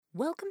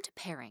Welcome to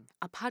Pairing,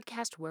 a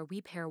podcast where we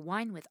pair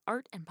wine with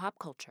art and pop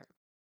culture.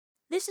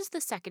 This is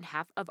the second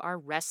half of our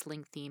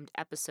wrestling-themed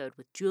episode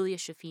with Julia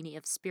Schifini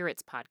of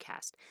Spirits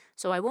podcast,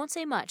 so I won't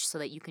say much so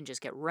that you can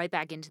just get right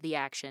back into the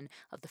action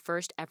of the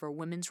first ever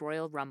Women's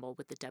Royal Rumble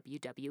with the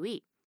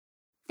WWE.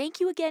 Thank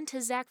you again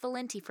to Zach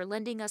Valenti for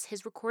lending us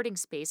his recording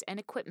space and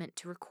equipment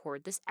to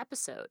record this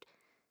episode.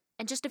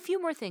 And just a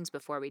few more things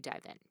before we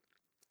dive in.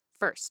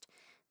 First,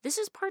 this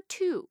is part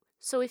 2.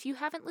 So if you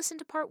haven't listened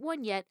to part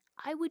 1 yet,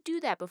 I would do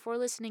that before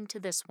listening to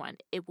this one.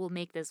 It will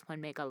make this one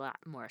make a lot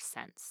more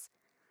sense.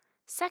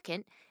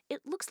 Second,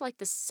 it looks like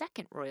the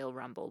second Royal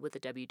Rumble with the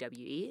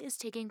WWE is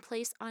taking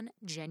place on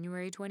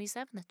January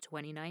 27th,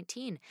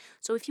 2019.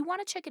 So if you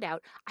want to check it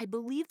out, I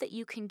believe that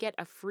you can get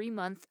a free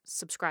month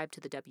subscribed to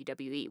the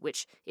WWE,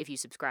 which if you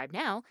subscribe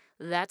now,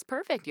 that's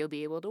perfect. You'll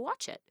be able to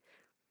watch it.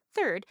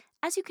 Third,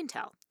 as you can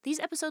tell, these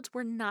episodes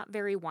were not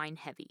very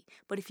wine-heavy,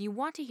 but if you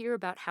want to hear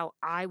about how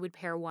I would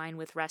pair wine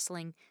with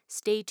wrestling,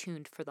 stay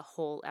tuned for the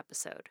whole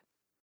episode.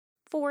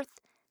 Fourth,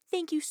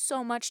 thank you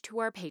so much to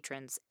our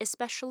patrons,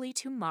 especially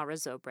to Mara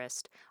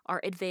Zobrist, our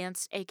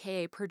advanced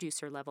aka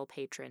producer-level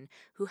patron,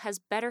 who has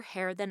better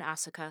hair than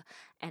Asuka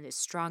and is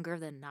stronger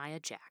than Nia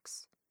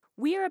Jax.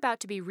 We are about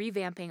to be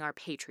revamping our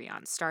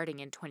Patreon starting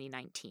in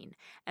 2019,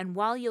 and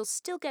while you'll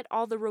still get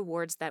all the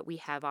rewards that we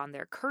have on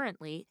there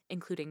currently,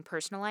 including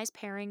personalized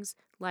pairings,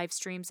 live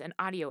streams, and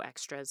audio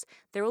extras,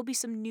 there will be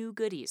some new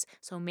goodies,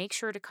 so make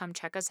sure to come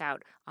check us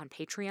out on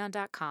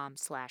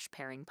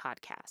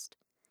patreon.com/pairingpodcast.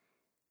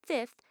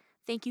 Fifth,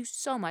 thank you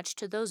so much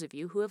to those of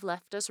you who have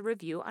left us a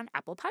review on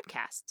Apple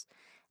Podcasts.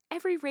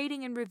 Every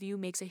rating and review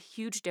makes a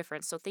huge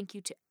difference, so thank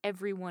you to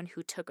everyone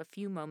who took a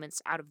few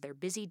moments out of their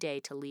busy day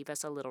to leave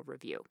us a little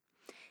review.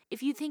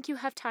 If you think you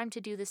have time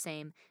to do the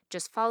same,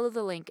 just follow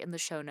the link in the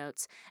show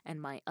notes,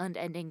 and my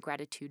unending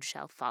gratitude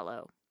shall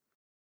follow.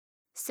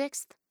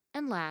 Sixth,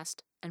 and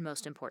last, and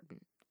most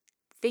important,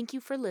 thank you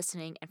for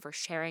listening and for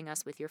sharing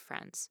us with your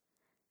friends.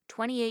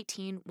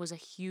 2018 was a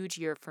huge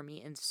year for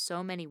me in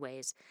so many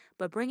ways,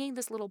 but bringing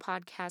this little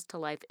podcast to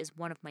life is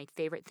one of my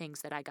favorite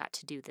things that I got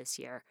to do this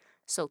year.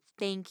 So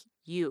thank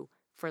you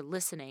for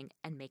listening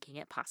and making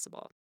it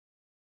possible.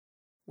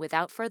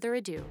 Without further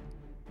ado,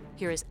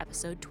 here is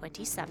episode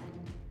 27,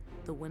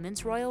 The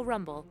Women's Royal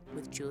Rumble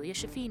with Julia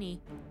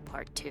Schifini,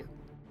 Part 2.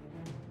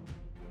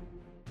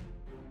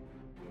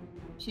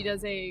 She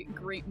does a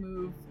great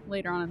move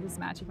later on in this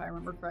match, if I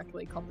remember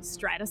correctly, called the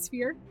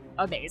Stratosphere.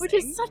 Amazing. Which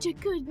is such a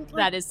good...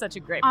 that is such a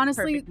great,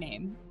 honestly, perfect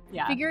name.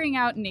 Yeah. Figuring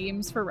out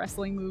names for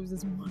wrestling moves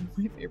is one of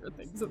my favorite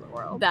things in the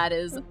world. That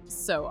is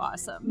so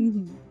awesome.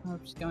 Mm-hmm. Oh,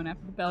 she's going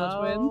after the Bella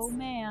twins. Oh,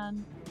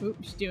 man. Oop,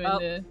 she's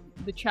doing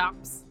the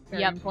chops.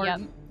 Very Yep.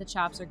 important. The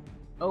chops are...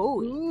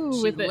 Oh, Ooh,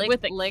 she with a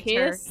licked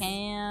kiss. her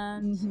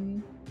hand. Mm-hmm.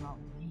 Oh,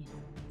 man.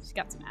 She's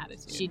got some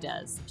attitude. She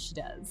does. She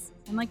does.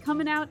 And like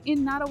coming out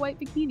in not a white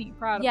bikini.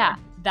 Proud of Yeah, her.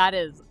 that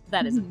is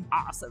an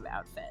awesome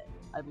outfit.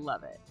 I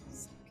love it.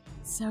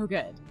 So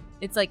good.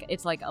 It's like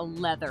a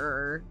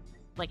leather,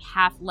 like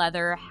half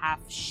leather, half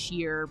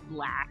sheer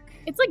black.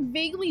 It's like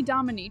vaguely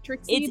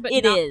dominatrix-y, but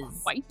it not is.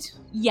 quite.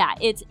 Yeah,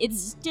 it's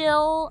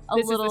still a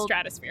This little... is the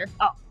Stratosphere.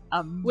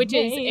 amazing. Which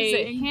is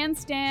a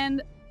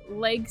handstand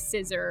leg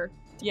scissor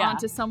Yeah.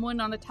 onto someone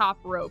on the top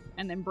rope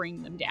and then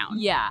bring them down.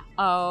 Yeah.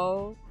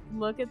 Oh,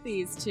 look at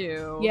these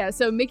two. Yeah,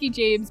 so Mickie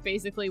James,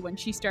 basically, when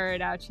she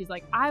started out, she's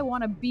like, I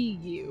want to be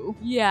you.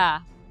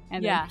 Yeah.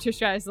 And Yeah. then Trish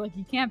Stratus is like,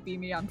 you can't be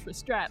me, I'm Trish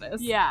Stratus.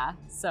 Yeah.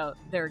 So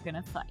they're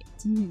gonna fight.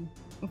 Mhm.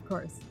 Of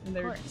course. And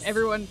Of course.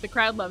 everyone, the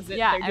crowd loves it.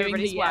 Yeah, They're doing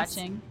everybody's the yes.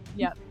 watching.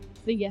 Yep.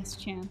 The yes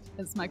chant,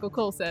 as Michael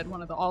Cole said,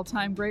 one of the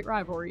all-time great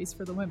rivalries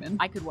for the women.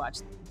 I could watch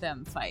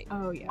them fight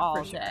Oh, yeah, all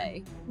for sure.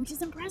 day. Which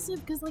is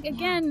impressive, because, like,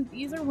 again,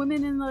 these are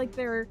women in, like,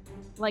 their,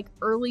 like,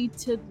 early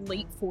to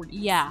late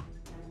 40s. Yeah.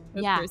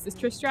 Oop, Yeah. There's this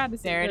Trish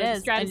Stratus. There it the is.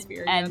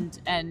 Stratosphere again.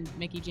 And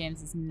Mickie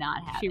James is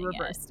not having She it.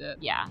 reversed it.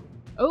 Yeah.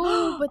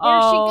 Oh, but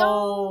there she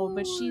goes.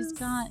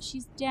 But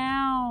she's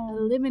down.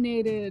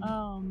 Eliminated.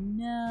 Oh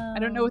no. I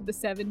don't know what the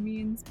 7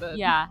 means, but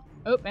Yeah.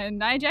 Oh, and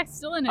Nia Jax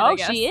still in it. I Oh,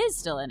 guess. she is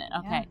still in it.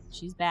 Okay, Yeah.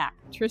 she's back.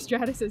 Trish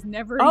Stratus is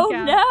never. Oh in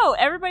count. no!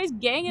 Everybody's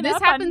ganging This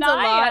up happens on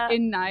a Nia. lot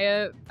in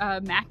Nia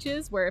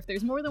matches, where if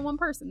there's more than one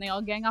person, they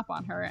all gang up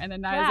on her, and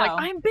then Nia's like, Wow.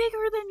 "I'm bigger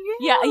than you."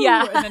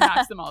 Yeah. and then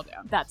knocks them all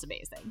down. That's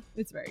amazing.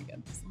 It's very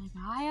good. It's like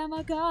I am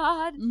a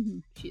god.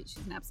 She's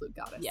an absolute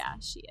goddess. Yeah,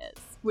 she is.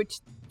 Which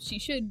she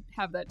should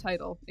have that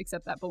title,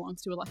 except that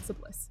belongs to Alexa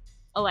Bliss.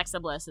 Alexa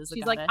Bliss is the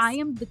She's goddess. like, I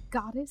am the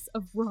goddess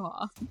of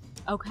Raw.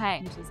 Okay.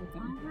 Which is a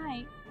thing. All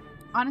right.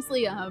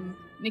 Honestly,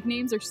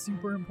 nicknames are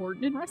super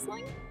important in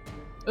wrestling.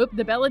 Oop,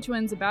 the Bella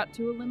Twins about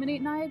to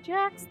eliminate Nia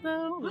Jax,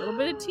 though. A little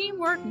bit of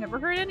teamwork, never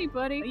hurt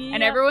anybody. Yeah.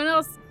 And everyone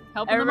else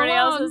helping Everybody them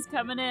along. else is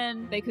coming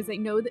in. Because they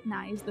know that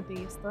Nia is the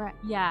biggest threat.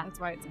 Yeah.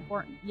 That's why it's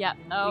important. Yep.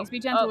 Oh. Please be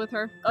gentle oh, with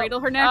her. oh, Cradle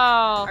her neck. Oh.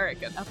 All right,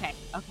 good. Okay.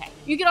 Okay.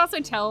 You can also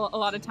tell a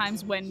lot of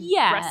times when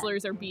Yeah.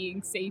 wrestlers are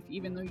being safe,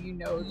 even though you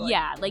know. Like,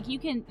 Yeah, like you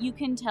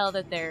can tell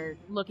that they're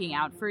looking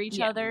out for each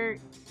Yeah. other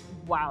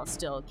while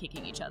still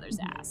kicking each other's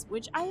ass,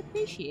 which I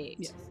appreciate.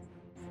 Yes.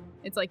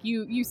 It's like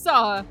you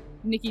saw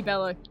Nikki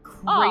Bella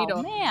cradle.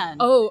 Oh man.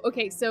 Oh,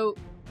 okay. So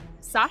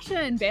Sasha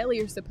and Bailey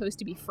are supposed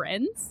to be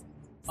friends.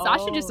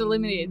 Sasha just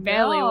eliminated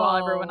Bailey while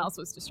everyone else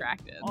was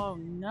distracted. Oh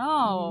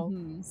no.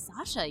 Mhm.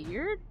 Sasha,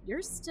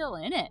 you're still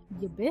in it.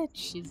 You bitch.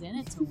 She's in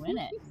it to win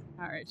it.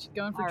 All right, she's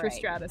going for All Trish right.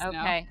 Stratus now.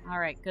 Okay. All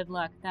right. Good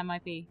luck. That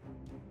might be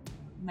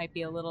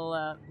a little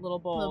A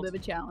bold. little bit of a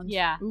challenge.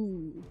 Yeah.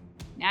 Ooh.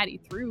 Natty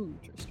threw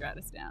Trish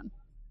Stratus down.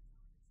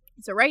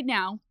 So right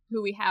now,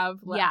 who we have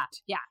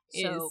left Yeah.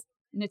 is So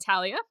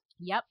Natalia,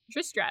 yep.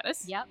 Trish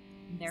Stratus, Yep.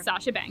 There.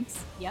 Sasha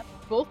Banks, Yep.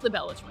 both the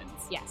Bella twins,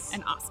 Yes.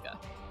 and Asuka.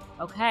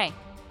 Okay.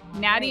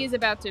 Natty Alright. is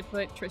about to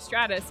put Trish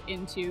Stratus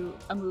into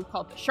a move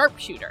called the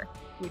Sharpshooter,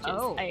 which is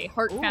a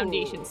Heart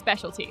Foundation Ooh.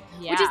 specialty.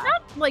 Yeah. Which is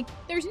not like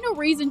there's no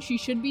reason she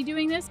should be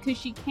doing this because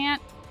she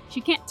can't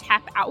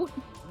tap out.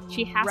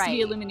 She has to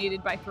be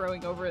eliminated by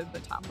throwing over the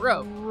top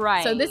rope.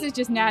 Right. So this is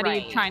just Natty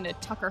right. trying to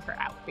tucker her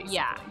out, basically.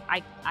 Yeah.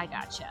 I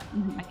gotcha.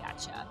 Mhm. I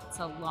gotcha. It's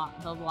the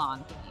long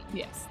game.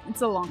 Yes,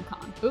 it's a long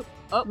con. Oop.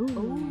 Oh.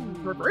 Ooh,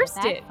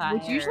 reversed it,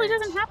 which usually backfired.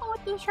 doesn't happen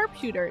with the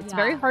sharpshooter. It's Yeah.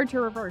 very hard to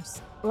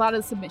reverse. A lot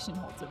of the submission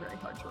holds are very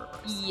hard to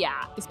reverse,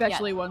 Yeah.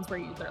 especially ones where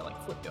they're like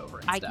flipped over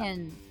and I stuff.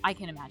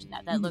 can imagine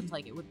that. That Mhm. looked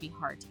like it would be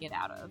hard to get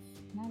out of.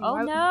 Natty, Oh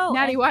why- no,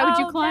 Natty, and- why would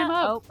you oh, climb no.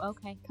 up? Oh,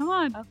 okay, Come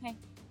on, okay.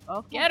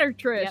 get her,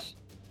 Trish. Yep.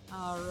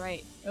 All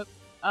right. Oop.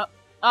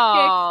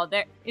 Oh,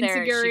 there she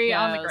Enziguri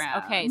on the goes.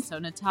 ground. Okay, so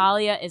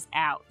Natalia is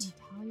out.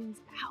 Natalia's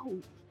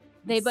out.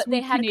 They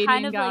Sweet had Canadian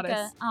kind of goddess.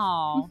 like a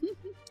oh.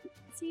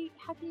 See,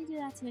 how can you do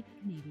that to a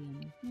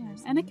Canadian? Yeah,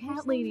 person? and a They're cat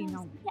so lady, nice.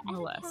 no and a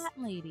less. cat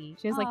lady.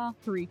 She has like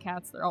 3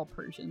 cats. They're all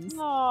Persians.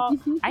 Oh,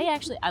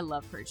 I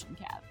love Persian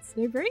cats.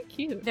 They're very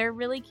cute. They're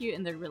really cute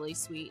and they're really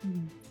sweet.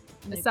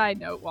 A side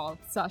note, while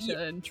Sasha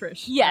and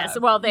Trish Yes,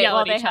 yell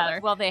at each have, other.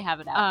 well they have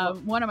it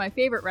out. One of my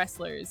favorite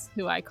wrestlers,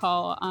 who I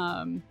call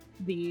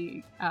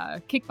the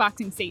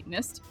kickboxing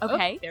Satanist.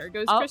 Okay. Oh, there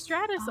goes Oh. Trish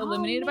Stratus, Oh,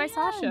 eliminated by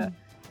man.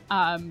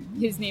 Sasha.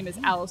 His name is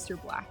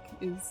Aleister Black.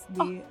 Is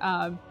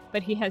the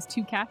but he has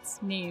 2 cats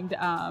named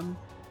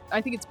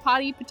I think it's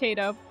Potty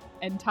Potato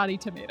and Toddy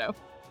Tomato,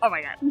 Oh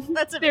my god,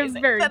 that's They're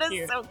amazing. very That is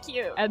cute. so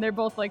cute. and they're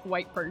both like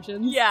white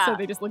Persians. Yeah. so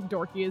they just look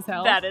dorky as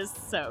hell. That is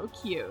so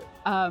cute.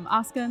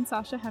 Asuka and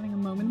Sasha having a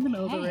moment in the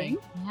middle of the Okay. ring.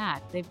 Yeah,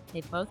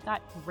 they both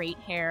got great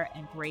hair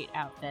and great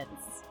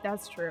outfits.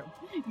 That's true.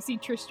 You see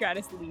Trish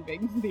Stratus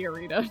leaving the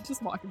arena,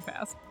 just walking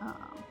past.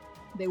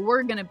 They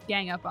were gonna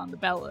gang up on the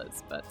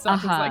Bellas, but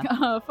Sasha's like,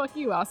 fuck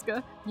you,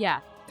 Asuka.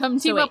 Yeah. Come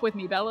So team wait. up with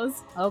me,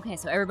 Bellas. Okay,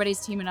 so everybody's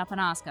teaming up on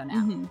Asuka now.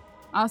 Mhm.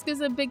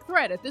 Asuka's a big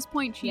threat. At this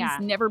point, she's Yeah.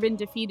 never been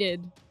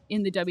defeated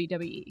in the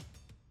WWE.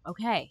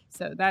 Okay.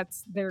 So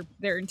that's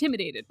they're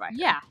intimidated by her.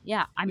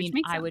 Yeah. I Which mean,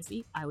 makes I would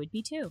sense.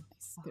 be too.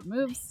 Good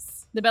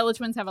moves. The Bella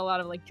Twins have a lot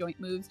of like joint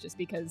moves just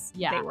because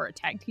Yeah. they were a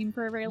tag team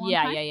for a very long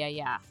Yeah, time.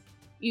 yeah.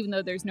 Even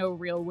though there's no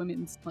real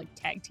women's like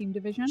tag team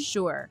division,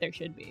 Sure. there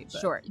should be. But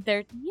Sure.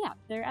 There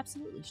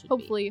absolutely should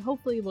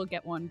Hopefully we'll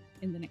get one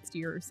in the next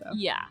year or so. be.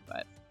 Yeah.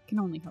 Can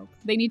only hope.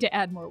 They need to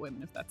add more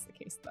women if that's the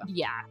case, though.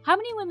 Yeah. How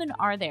many women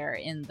are there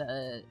in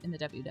the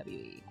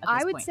WWE at I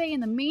this would point? say in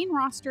the main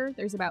roster,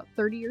 there's about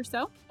 30 or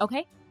so.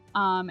 Okay.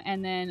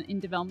 And then in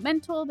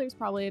developmental, there's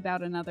probably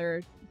about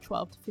another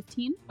 12 to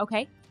 15,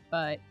 Okay.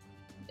 but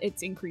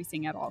it's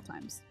increasing at all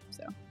times.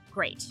 So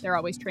Great. they're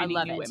always I training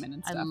love new it. women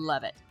and I stuff.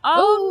 love it.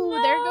 Oh,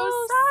 no, there goes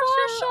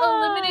Sasha,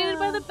 eliminated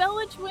by the Sasha!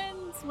 Bella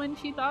Twins when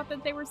she thought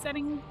that they were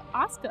setting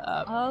Asuka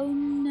up. Oh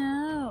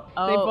no! They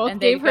Oh, both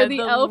and gave her got the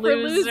L for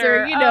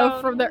loser, you know,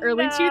 from the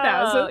early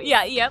 2000s.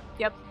 Yeah, yep.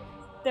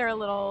 They're a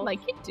little Like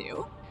you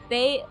do.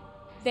 they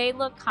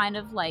look kind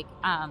of like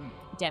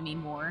Demi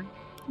Moore.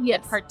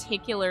 Yes.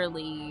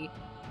 Particularly,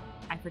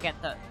 I forget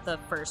the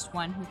first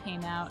one who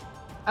came out.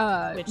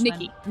 Which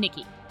Nikki, one?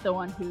 Nikki. the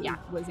one who Yeah.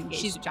 was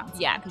engaged She's to Johnson.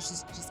 Yeah,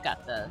 because she's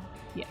got the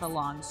Yes.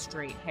 long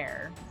straight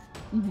hair.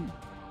 Mm-hmm.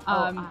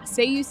 Oh,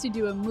 They used to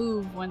do a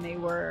move when they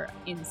were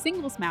in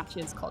singles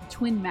matches called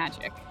Twin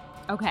Magic,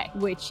 Okay.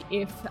 which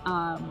if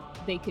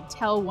they could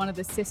tell one of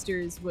the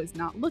sisters was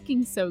not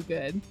looking so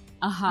good,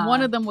 Uh-huh.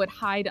 one of them would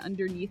hide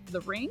underneath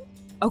the ring.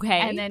 Okay.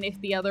 And then if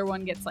the other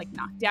one gets like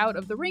knocked out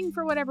of the ring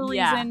for whatever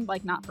Yeah. reason,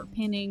 like not for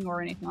pinning or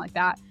anything like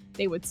that,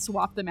 they would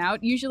swap them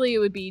out. Usually it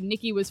would be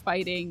Nikki was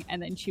fighting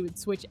and then she would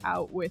switch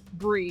out with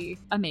Brie,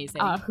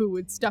 Amazing. who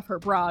would stuff her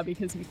bra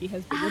because Nikki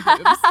has bigger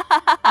boobs.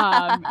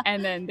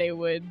 And then they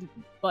would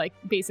like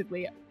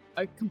basically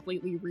a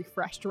completely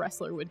refreshed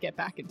wrestler would get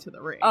back into the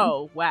ring.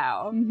 Oh,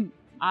 wow. Mhm.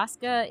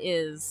 Asuka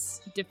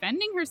is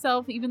Defending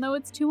herself even though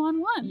it's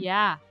 2-on-1.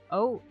 yeah.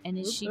 Oh, and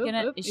is Oop, she oop,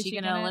 gonna oop. is Is she she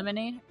gonna gonna-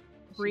 eliminate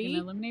She Brie?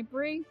 can eliminate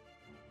Brie.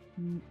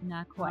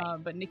 Not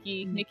quite. But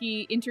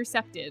Nikki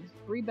intercepted.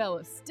 Brie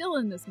Bella still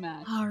in this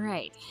match. All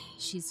right.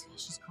 She's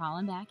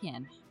crawling back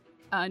in.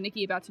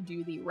 Nikki about to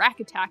do the rack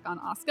attack on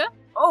Asuka.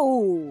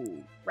 Oh,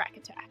 Rack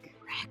attack.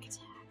 rack attack.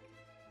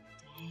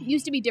 It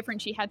used to be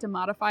different. She had to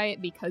modify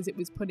it because it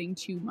was putting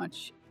too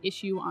much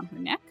issue on her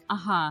neck.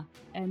 Uh-huh.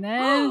 And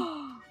then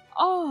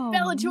Oh,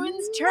 Bella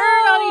Twins turn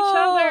on each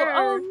other.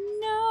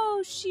 Oh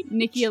no, she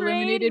Nikki betrayed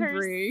eliminated her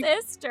Brie.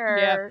 sister.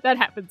 yeah, that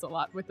happens a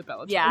lot with the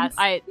Bella Yeah, Twins.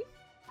 I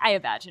I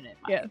imagine it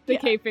might. Yeah, the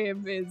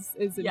kayfabe is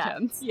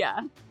intense.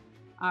 Yeah.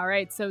 All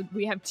right, so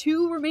we have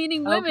 2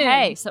 remaining women.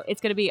 Okay, so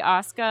it's gonna be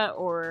Asuka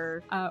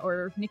or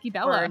Nikki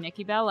Bella.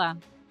 Nikki Bella.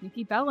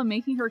 Nikki Bella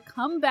making her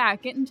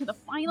comeback, getting to the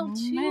final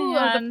 2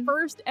 of the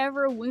first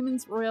ever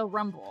Women's Royal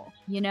Rumble.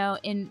 You know,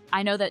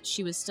 I know that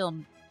she was still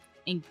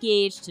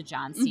engaged to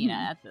John Cena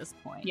at this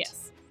point.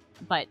 Yes.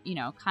 But, you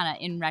know, kind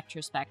of in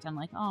retrospect, I'm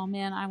like, oh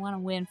man, I want to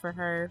win for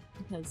her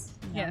because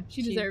you know,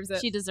 she deserves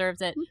it. She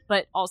deserves it.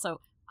 But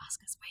also,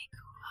 Asuka's way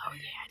cool. Oh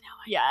yeah, I know.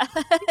 Yeah.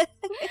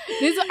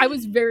 I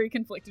was very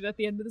conflicted at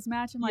the end of this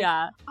match. I'm like,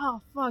 yeah.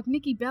 oh fuck,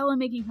 Nikki Bella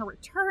making her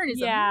return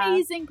is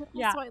amazing, but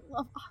also I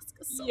love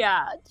Asuka so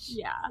much.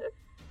 Yeah.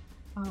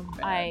 Oh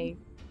man.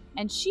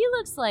 And she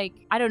looks like,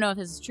 I don't know if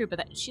this is true,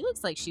 but she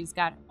looks like she's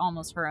got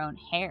almost her own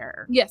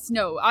hair. Yes,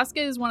 no.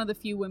 Asuka is one of the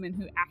few women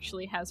who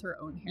actually has her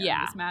own hair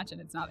in this match, and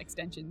it's not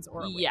extensions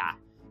or a wig. Yeah.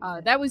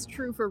 That was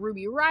true for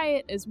Ruby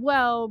Riott as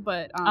well,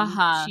 but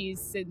she's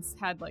since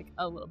had like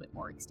a little bit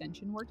more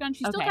extension work done.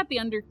 She's still got the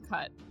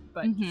undercut,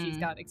 but she's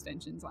got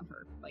extensions on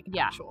her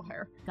actual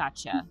hair.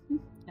 Gotcha.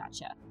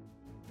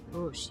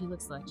 Oh, she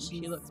looks like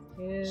she looks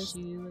pissed.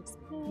 She looks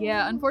pissed.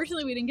 Yeah,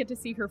 unfortunately, we didn't get to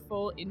see her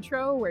full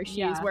intro where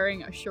she is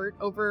wearing a shirt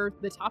over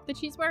the top that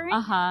she's wearing,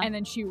 and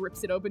then she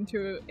rips it open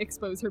to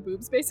expose her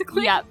boobs,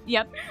 basically. Yep.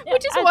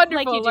 Which is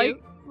wonderful.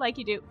 Like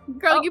you do.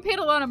 Girl, you paid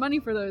a lot of money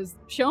for those.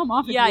 Show them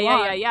off if you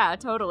want. Yeah,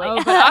 totally.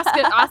 Oh, but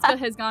Asuka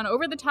has gone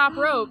over the top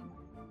rope.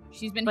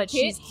 She's been hit.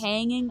 She's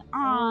hanging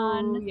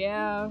on. Oh,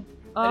 yeah.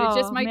 But it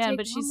just might take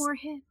one more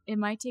hit. It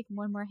might take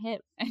one more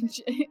hit.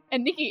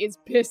 And Nikki is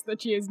pissed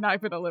that she has not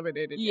been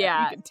eliminated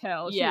yet. You can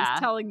tell. She was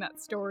telling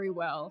that story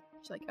well.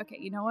 She's like, okay,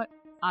 you know what?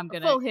 I'm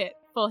gonna full hit.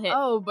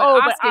 Oh,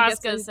 but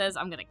Asuka says,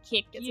 I'm gonna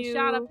kick you. Gets a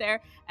shot up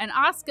there. And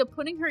Asuka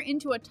putting her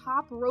into a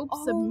top rope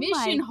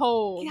submission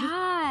hold.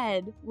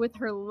 God. With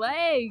her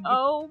leg.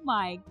 Oh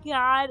my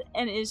God.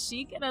 And is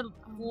she gonna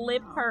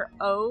flip her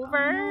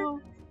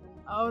over?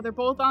 Oh, they're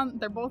both on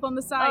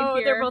the side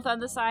here. They're both on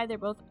the side.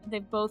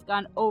 They've both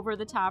gone over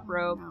the top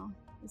rope. No,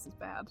 this is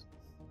bad.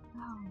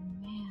 Oh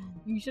man.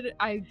 You should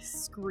I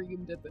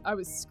screamed I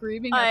was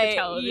screaming at the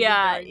television.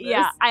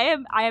 Yeah. I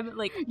am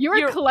like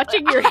you're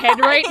clutching your head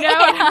right now.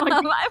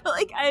 I'm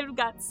like I've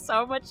got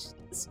so much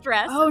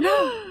stress. Oh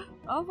no.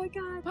 Oh my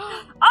God.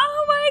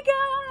 Oh my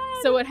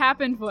God. So what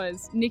happened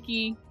was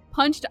Nikki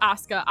punched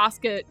Asuka.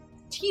 Asuka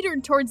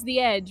teetered towards the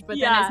edge, but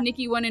then as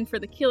Nikki went in for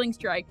the killing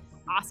strike,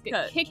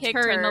 Asuka kicked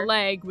her in the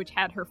leg, which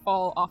had her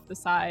fall off the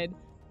side,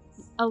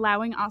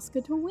 allowing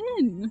Asuka to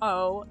win.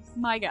 Oh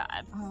my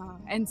God.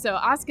 And so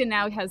Asuka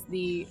now has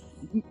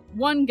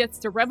one gets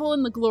to revel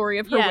in the glory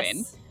of her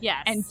win.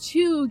 Yes. And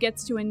 2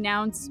 gets to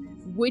announce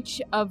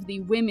which of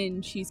the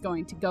women she's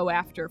going to go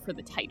after for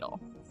the title.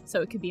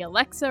 So it could be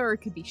Alexa or it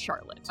could be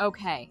Charlotte.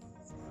 Okay.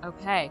 All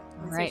right.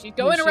 So she's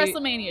going to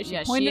WrestleMania. She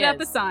pointed at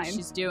the sign.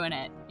 She's doing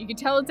it. You can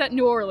tell it's at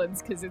New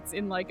Orleans because it's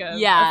in like a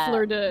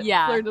fleur de lis.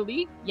 Yeah,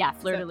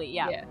 fleur de lis.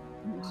 Yeah.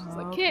 She's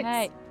like,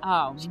 kicks.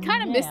 Oh, she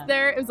kind of missed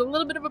there. It was a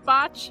little bit of a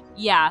botch.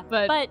 Yeah,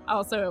 but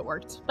also it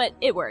worked. But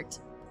it worked,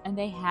 and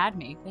they had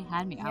me. Yeah.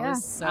 I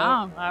was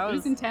it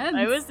was intense.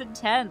 It was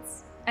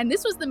intense. And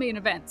this was the main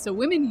event. So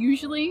women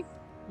usually,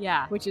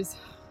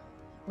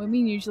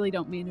 women usually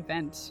don't main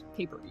event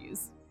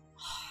pay-per-views.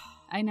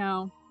 I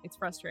know. It's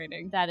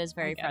frustrating. That is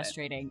very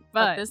frustrating.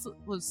 But this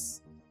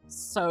was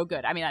so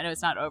good. I mean, I know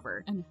it's not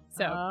over. And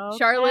so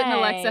Charlotte and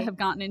Alexa have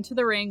gotten into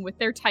the ring with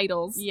their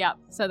titles. Yep.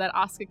 So that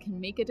Asuka can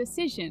make a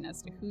decision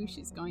as to who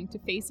she's going to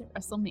face at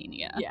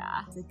WrestleMania.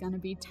 Yeah. Is it going to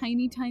be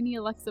tiny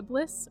Alexa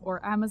Bliss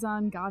or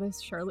Amazon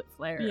goddess Charlotte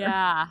Flair?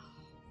 Yeah.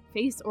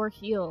 Face or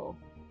heel?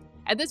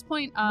 At this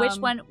point,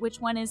 which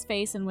one is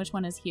face and which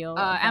one is heel?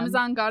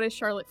 Amazon goddess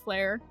Charlotte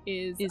Flair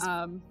is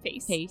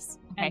face. Face.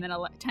 Okay. And then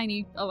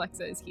tiny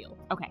Alexa is heel.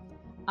 Okay.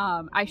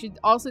 I should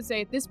also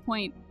say at this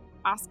point,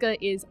 Asuka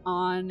is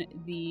on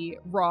the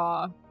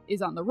Raw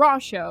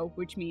show,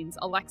 which means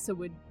Alexa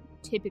would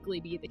typically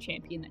be the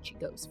champion that she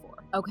goes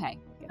for. Okay.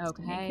 Gets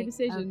to make a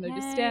decision. They're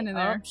just standing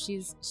there.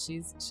 She's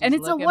and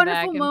it's a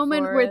wonderful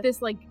moment forth. where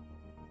this like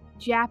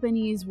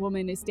Japanese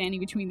woman is standing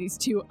between these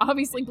two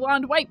obviously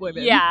blonde white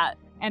women. Yeah.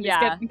 And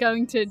is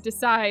going to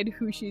decide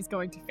who she's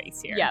going to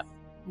face here. Yep.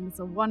 And it's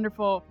a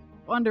wonderful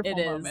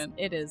moment.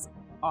 It is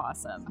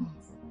awesome.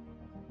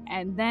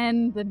 And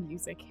then the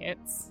music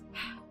hits.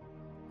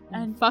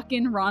 And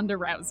fucking Ronda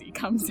Rousey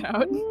comes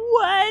out.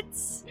 What?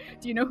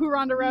 Do you know who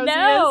Ronda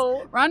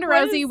Rousey is? Ronda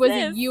Rousey was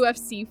a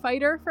UFC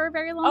fighter for a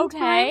very long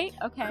time.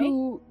 Okay.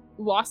 Who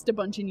lost a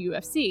bunch in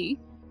UFC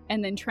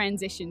and then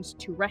transitioned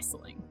to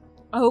wrestling.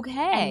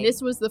 Okay. And this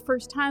was the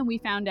first time we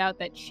found out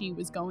that she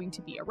was going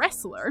to be a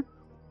wrestler.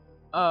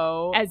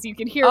 Oh. As you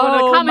can hear one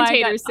of the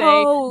commentators say,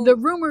 the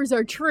rumors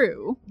are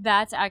true.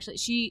 That's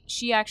actually,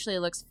 she actually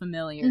looks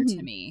familiar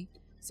to me.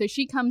 So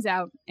she comes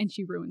out and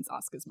she ruins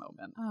Asuka's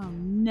moment. Oh,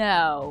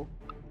 no.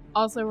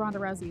 Also, Ronda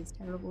Rousey is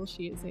terrible.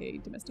 She is a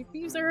domestic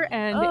abuser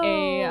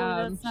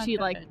and she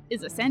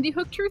is a Sandy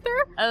Hook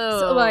truther. Oh,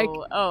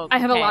 so I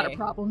have a lot of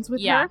problems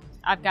with her.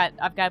 I've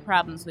got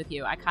problems with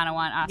you. I kind of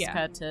want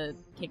Asuka to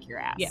kick your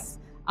ass. Yes.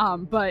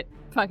 But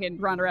fucking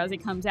Ronda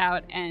Rousey comes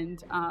out,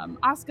 and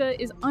Asuka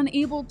is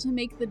unable to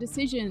make the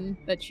decision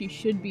that she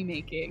should be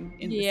making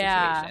in this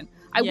situation.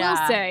 I will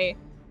say,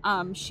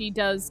 she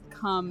does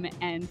come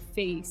and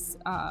face,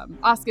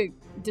 Asuka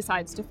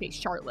decides to face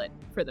Charlotte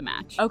for the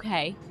match.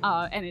 Okay.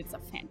 And it's a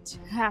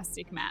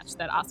fantastic match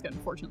that Asuka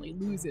unfortunately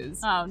loses.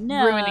 Oh,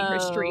 no. Ruining her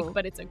streak,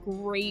 but it's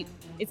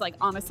like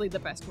honestly the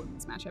best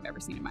women's match I've ever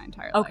seen in my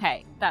entire life.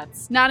 Okay,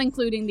 that's... Not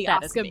including the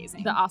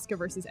Asuka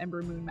versus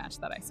Ember Moon match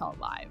that I saw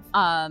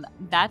live.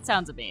 That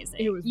sounds amazing.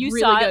 It was you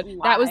really saw good. It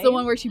live? That was the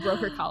one where she broke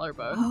her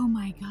collarbone. Oh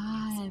my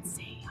god.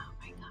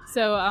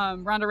 So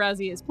Ronda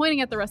Rousey is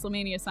pointing at the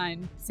WrestleMania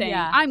sign saying,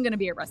 I'm going to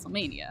be at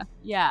WrestleMania.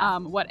 Yeah.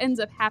 What ends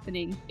up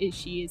happening is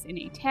she is in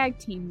a tag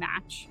team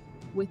match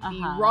with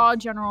the Raw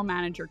general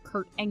manager,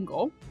 Kurt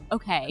Angle.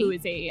 Okay. Who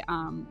is a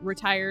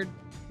retired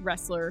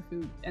wrestler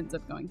who ends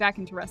up going back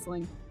into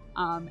wrestling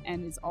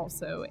and is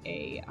also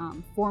a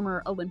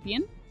former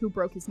Olympian who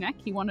broke his neck.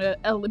 He won an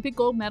Olympic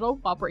gold medal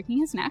while breaking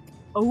his neck.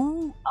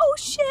 Oh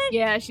shit.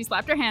 Yeah, she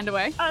slapped her hand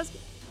away.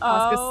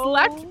 Asuka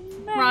slapped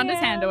Ronda's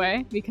hand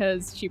away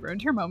because she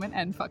ruined her moment,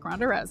 and fuck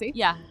Ronda Rousey.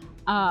 Yeah.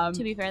 To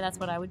be fair, that's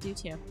what I would do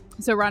too.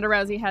 So Ronda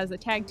Rousey has a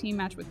tag team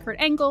match with Kurt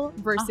Angle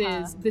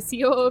versus the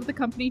COO of the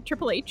company,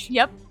 Triple H.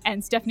 Yep.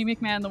 And Stephanie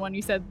McMahon, the one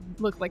you said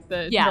looked like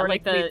the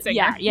Nordic lead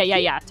singer.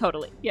 Yeah,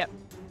 totally. Yep.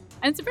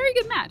 And it's a very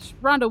good match.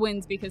 Ronda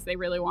wins because they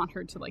really want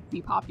her to like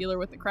be popular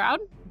with the crowd.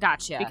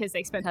 Gotcha. Because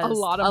they spent a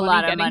lot of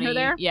money getting her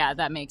there. Yeah,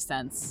 that makes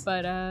sense.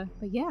 But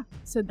yeah.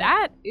 So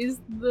that is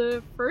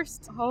the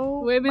first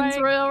Women's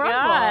Royal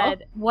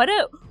Rumble.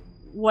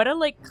 What a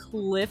like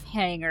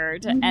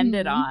cliffhanger to end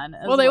it on.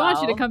 Well, they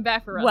want you to come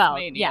back for WrestleMania. Well,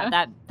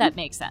 yeah, that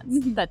makes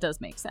sense. That does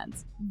make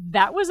sense.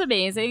 That was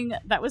amazing.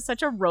 That was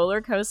such a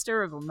roller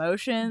coaster of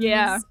emotions.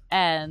 Yeah.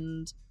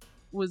 And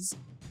was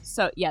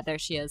so there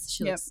she is.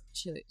 She looks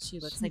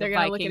like They're a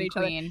gonna Viking look at each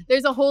queen. other.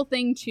 There's a whole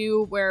thing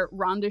too where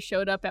Ronda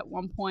showed up at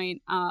one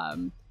point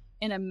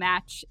in a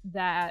match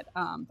that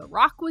The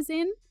Rock was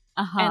in.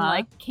 And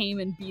like came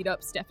and beat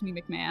up Stephanie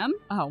McMahon.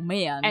 Oh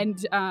man.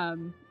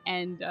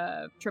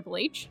 And Triple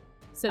H.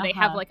 So they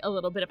have like a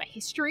little bit of a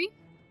history.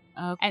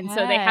 Okay. And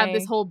so they have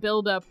this whole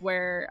build up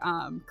where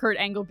Kurt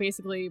Angle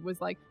basically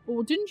was like,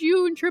 well, didn't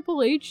you and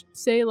Triple H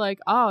say like,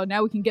 oh,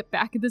 now we can get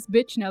back at this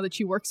bitch now that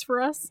she works for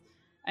us?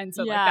 And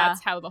so like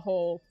that's how the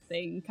whole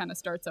thing kind of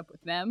starts up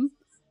with them.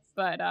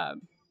 But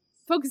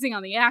focusing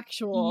on the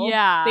actual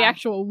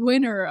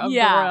winner of the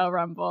Royal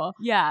Rumble.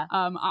 Yeah.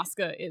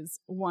 Asuka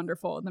is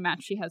wonderful. The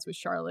match she has with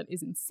Charlotte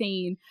is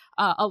insane.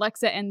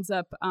 Alexa ends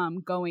up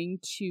going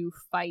to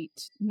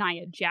fight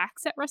Nia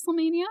Jax at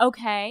WrestleMania.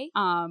 Okay.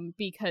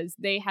 Because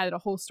they had a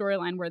whole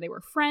storyline where they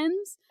were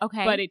friends.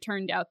 Okay. But it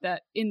turned out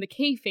that in the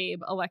kayfabe,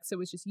 Alexa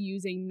was just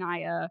using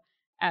Nia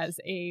as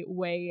a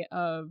way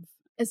of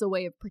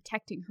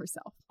protecting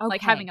herself. Okay.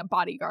 Like having a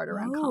bodyguard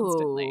around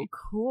constantly.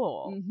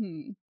 Cool.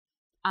 Mm-hmm.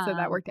 So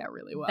that worked out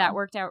really well.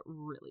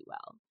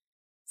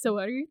 So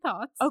what are your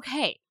thoughts?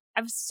 Okay. I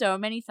have so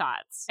many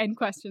thoughts. And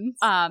questions.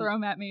 Throw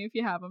them at me if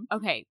you have them.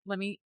 Okay. Let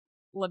me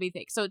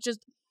think. So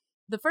just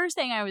the first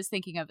thing I was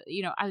thinking of,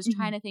 I was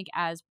trying to think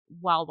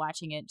while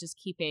watching it, just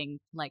keeping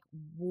like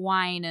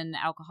wine and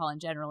alcohol in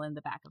general in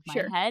the back of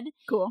my head.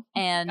 Cool.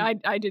 And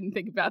I didn't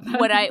think about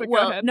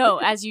that. No,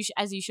 as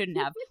you shouldn't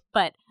have.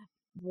 But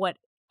what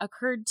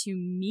occurred to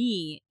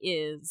me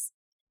is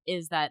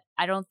that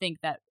I don't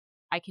think that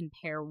I can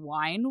pair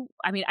wine.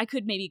 I mean, I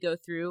could maybe go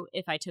through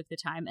if I took the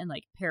time and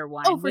like pair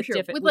wine with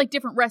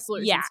different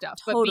wrestlers and stuff.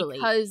 Totally.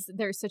 But because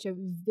there's such a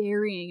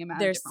varying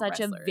amount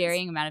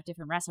of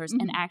different wrestlers.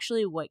 And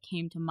actually what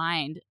came to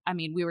mind, I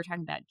mean, we were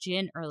talking about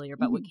gin earlier,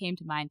 but what came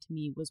to mind to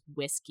me was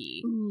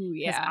whiskey. Ooh,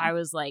 yeah. Because I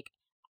was like,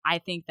 I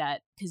think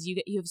that because you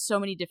have so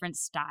many different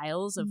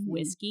styles of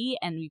whiskey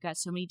and you've got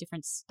so many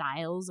different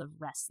styles of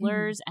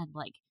wrestlers and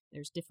like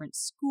there's different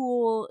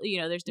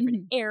there's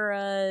different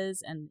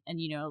eras and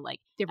like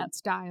different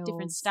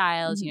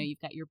styles. You've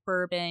got your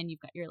bourbon,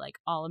 you've got your like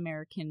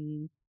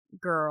all-American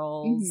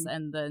girls,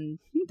 and then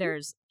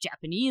there's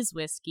Japanese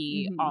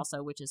whiskey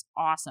also, which is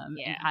awesome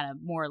and kind of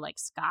more like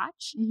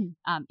Scotch.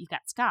 You've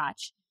got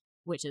Scotch,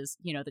 which is,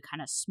 the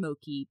kind of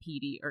smoky,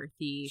 peaty,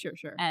 earthy.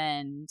 Sure.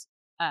 And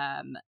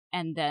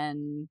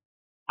then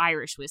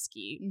Irish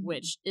whiskey,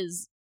 which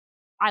is,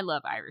 I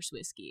love Irish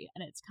whiskey,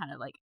 and it's kind of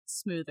like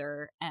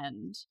smoother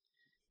and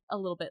a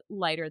little bit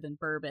lighter than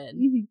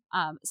bourbon.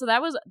 So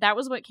that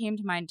was what came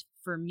to mind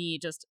for me,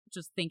 just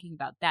thinking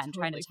about that and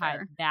trying to tie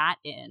that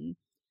in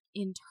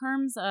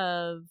terms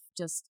of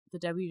just the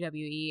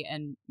WWE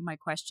and my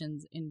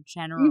questions in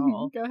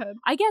general. Go ahead.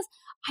 I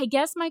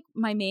guess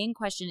my main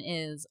question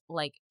is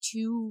like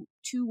to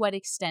what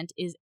extent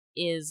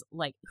is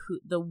like who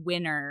the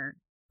winner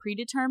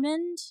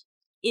predetermined?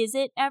 Is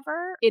it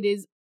ever? It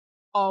is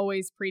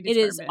always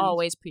predetermined. It is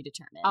always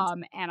predetermined.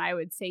 And I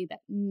would say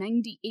that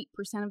 98%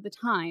 of the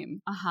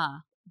time,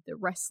 the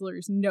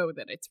wrestlers know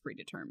that it's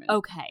predetermined.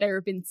 Okay. There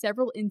have been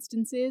several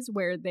instances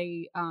where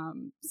they,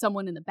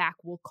 someone in the back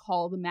will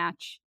call the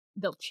match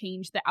they'll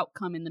change the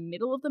outcome in the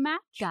middle of the match.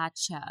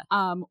 Gotcha.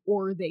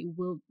 Or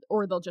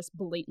they'll just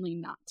blatantly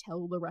not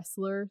tell the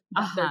wrestler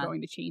that they're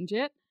going to change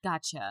it.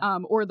 Gotcha.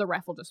 Or the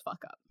ref will just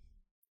fuck up.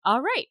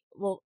 All right.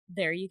 Well,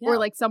 there you go. Or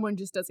like someone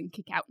just doesn't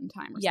kick out in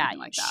time or something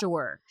like that.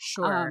 Sure.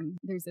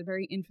 There's a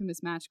very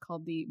infamous match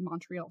called the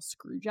Montreal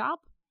Screwjob,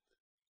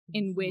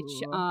 in which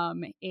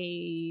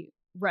a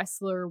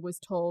wrestler was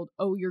told,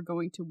 "Oh, you're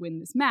going to win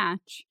this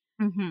match,"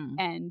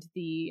 and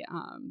the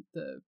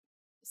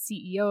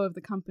CEO of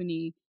the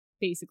company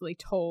basically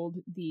told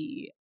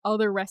the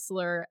other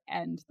wrestler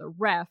and the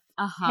ref,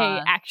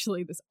 "Hey,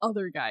 actually, this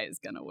other guy is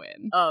gonna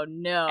win." Oh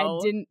no!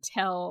 And didn't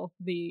tell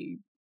the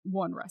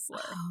one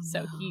wrestler,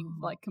 so he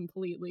like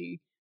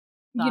completely,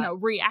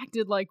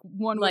 reacted like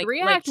one would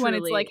react when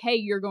it's like, "Hey,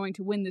 you're going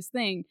to win this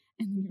thing,"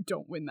 and then you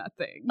don't win that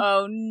thing.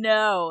 Oh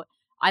no!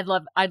 I'd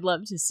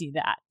love to see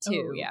that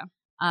too. Oh, yeah.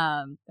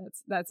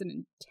 That's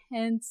an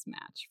intense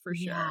match for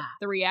sure. Yeah.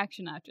 The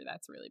reaction after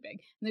that's really big.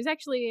 And there's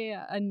actually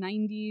a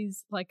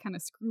 90s like kind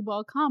of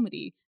screwball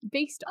comedy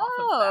based off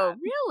of that. Oh,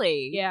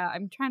 really? Yeah,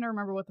 I'm trying to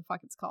remember what the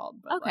fuck it's called.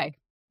 But okay.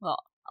 Well,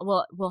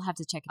 we'll have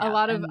to check it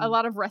out. A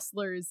lot of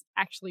wrestlers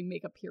actually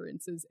make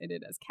appearances in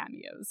it as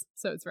cameos,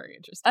 so it's very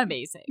interesting.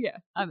 Amazing. Yeah,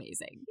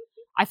 amazing.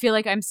 I feel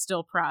like I'm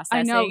still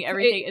processing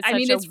everything.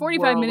 It's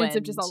 45 minutes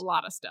of just a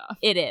lot of stuff.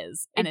 It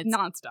is, and it's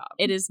nonstop.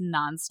 It is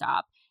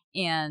nonstop,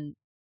 and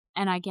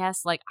I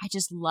guess like I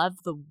just love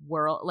the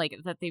world like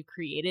that they've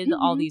created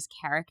all these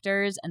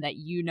characters and that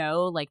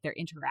like their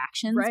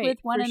interactions with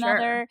one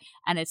another,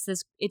 and it's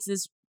this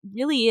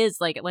really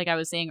is like I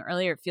was saying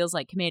earlier, it feels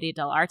like commedia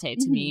dell'arte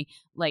to me,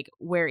 like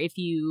where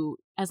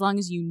as long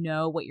as you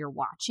know what you're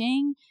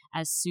watching,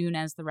 as soon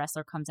as the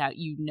wrestler comes out,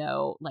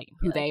 like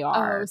who they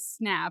are. Oh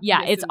snap!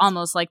 Yeah, it's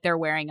almost like they're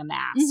wearing a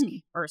mask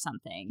or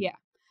something. Yeah,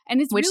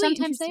 and it's which really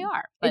sometimes they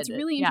are. It's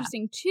really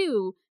interesting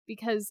too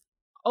because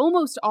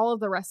almost all of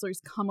the wrestlers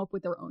come up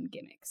with their own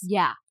gimmicks.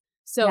 Yeah.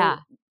 So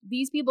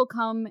these people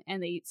come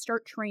and they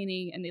start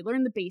training and they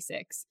learn the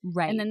basics,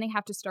 right? And then they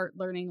have to start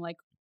learning like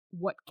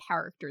what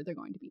character they're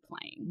going to be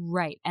playing,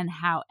 right? And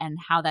how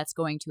that's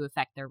going to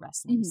affect their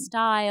wrestling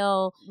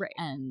style, right?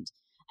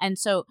 And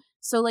so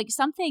like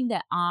something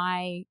that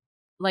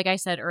like I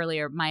said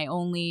earlier, my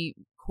only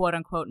quote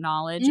unquote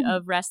knowledge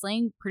of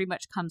wrestling pretty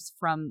much comes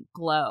from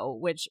Glow,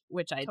 which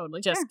I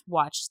just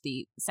watched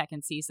the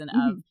second season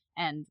of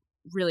and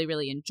really,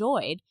 really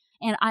enjoyed.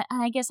 And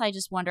I guess I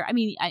just wonder, I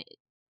mean,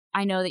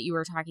 I know that you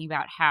were talking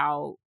about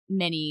how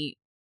many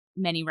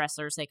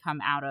wrestlers, they come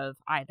out of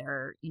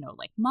either,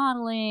 like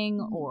modeling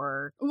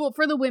or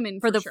for the women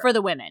for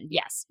the women.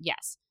 Yes.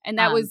 And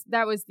that was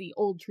the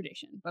old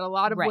tradition. But a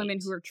lot of women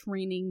who are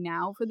training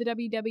now for the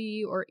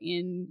WWE or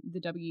in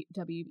the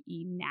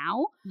WWE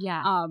now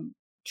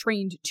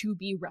trained to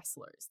be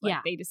wrestlers.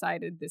 They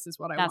decided this is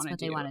what I want to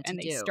do. And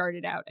they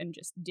started out and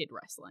just did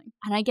wrestling.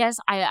 And I guess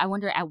I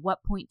wonder at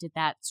what point did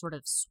that sort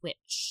of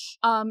switch?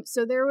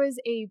 So there was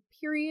a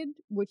period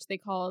which they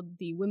called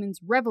the Women's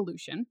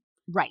Revolution.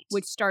 Right.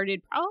 Which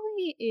started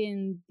probably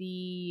in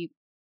the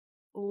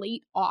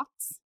late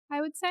aughts,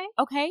 I would say.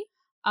 Okay.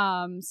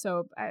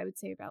 So I would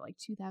say about like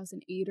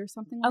 2008 or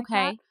something like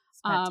that. Okay.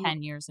 About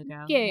 10 years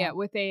ago. Yeah,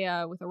 with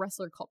a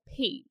wrestler called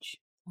Paige.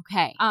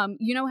 Okay.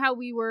 You know how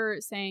we were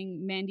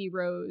saying Mandy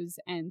Rose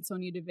and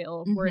Sonya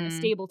Deville were in a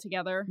stable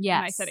together? Yes.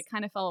 And I said it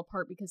kind of fell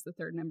apart because the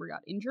third member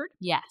got injured?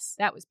 Yes.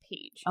 That was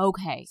Paige.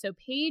 Okay. So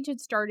Paige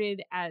had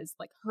started as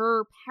like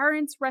her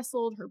parents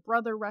wrestled, her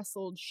brother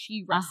wrestled,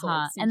 she wrestled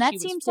since and that she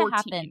seems was 14. to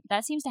happen.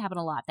 That seems to happen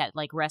a lot, that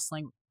like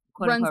wrestling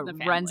quote runs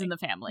unquote runs in the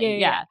family.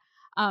 Yeah.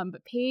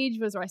 But Paige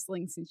was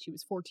wrestling since she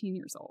was 14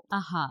 years old.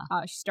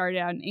 She started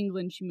out in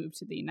England. She moved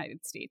to the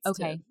United States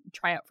to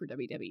try out for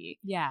WWE.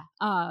 Yeah.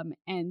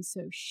 And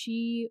so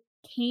she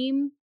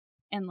came,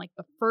 and like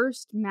the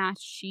first match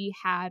she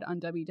had on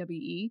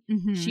WWE,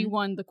 she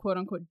won the quote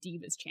unquote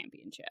Divas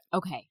Championship.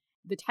 Okay.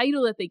 The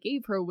title that they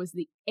gave her was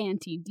the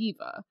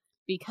Anti-Diva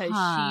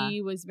because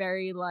she was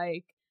very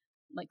like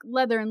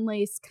leather and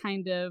lace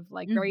kind of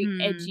like very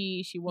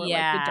edgy. She wore like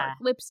the dark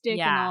lipstick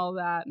and all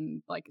that,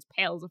 and like as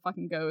pale as a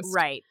fucking ghost.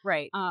 Right.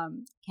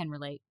 Can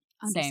relate.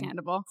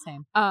 Understandable.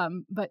 Same.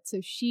 But so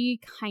she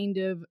kind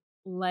of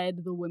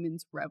led the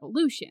women's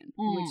revolution,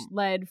 which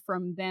led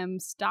from them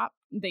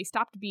they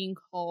stopped being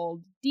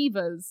called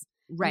divas.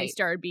 Right. They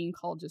started being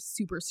called just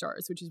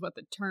superstars, which is what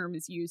the term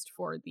is used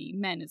for the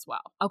men as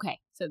well. Okay.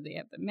 So they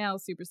have the male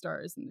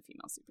superstars and the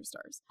female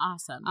superstars.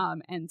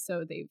 Awesome. And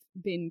so they've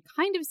been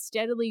kind of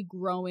steadily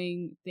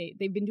growing.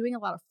 They've been doing a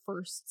lot of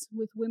firsts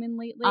with women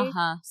lately.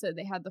 So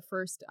they had the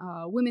first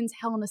women's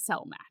Hell in a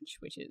Cell match,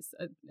 which is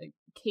a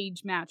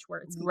cage match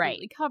where it's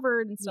completely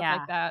covered and stuff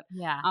like that.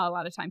 Yeah. A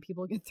lot of time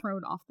people get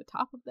thrown off the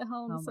top of the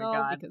Hell in a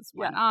Cell because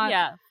why not?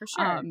 Yeah, for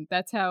sure.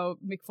 That's how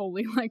Mick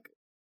Foley, I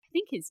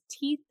think his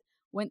teeth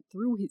went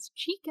through his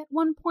cheek at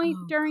one point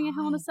during a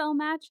Hell in a Cell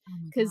match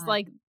because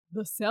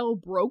the cell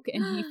broke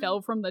and he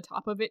fell from the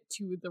top of it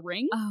to the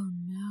ring. Oh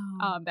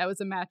no. That was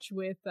a match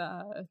with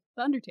The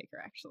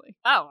Undertaker, actually.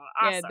 Oh,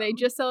 awesome. Yeah, they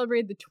just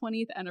celebrated the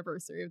 20th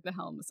anniversary of the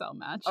Hell in a Cell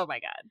match. Oh my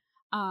god.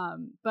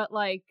 But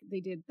like they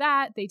did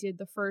that. They did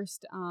the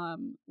first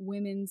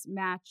women's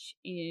match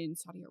in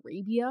Saudi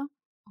Arabia,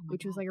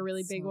 which was like a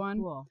really big one.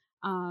 Cool.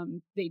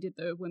 They did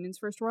the women's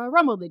first Royal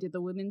Rumble. They did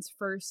the women's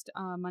first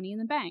Money in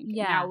the Bank.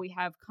 Yeah. And now we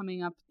have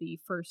coming up the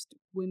first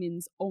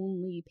women's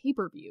only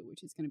pay-per-view,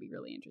 which is going to be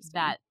really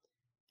interesting.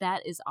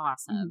 That is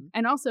awesome.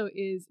 And also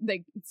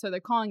they're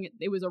calling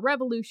it was a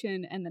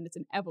revolution and then it's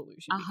an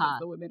evolution because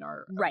the women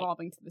are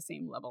evolving to the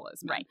same level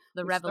as men. Right.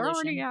 The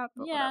revolution.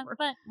 Whatever.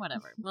 But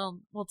whatever.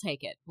 We'll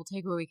take it. We'll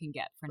take what we can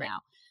get for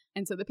now.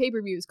 And so the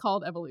pay-per-view is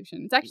called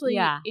Evolution. It's actually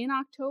in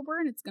October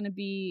and it's going to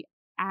be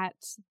at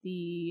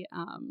the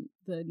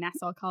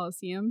Nassau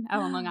Coliseum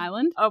out on Long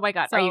Island. Oh my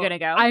God. So are you going to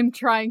go? I'm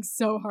trying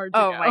so hard to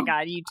go. Oh my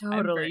God. You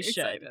totally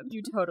should. Excited.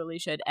 You totally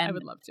should. And I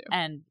would love to.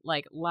 And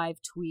like live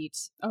tweet,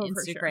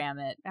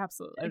 Instagram it.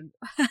 Absolutely.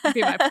 It'd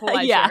be my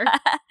pleasure. Yeah.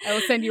 I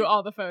will send you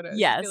all the photos.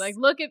 Yes. Be like,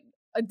 look at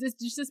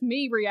just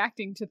me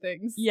reacting to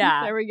things.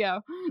 Yeah. There we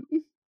go.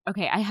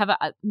 Okay. I have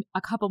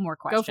a couple more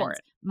questions. Go for it.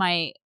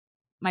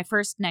 My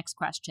first next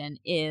question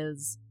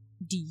is,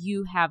 do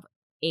you have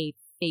a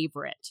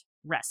favorite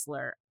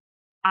wrestler?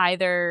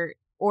 Either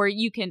or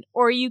you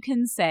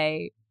can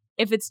say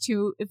if that's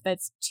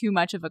too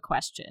much of a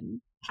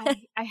question. I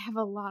have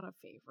a lot of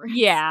favorites.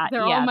 Yeah,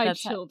 they're all my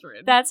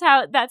children. That's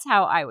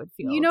how I would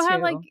feel. You know too.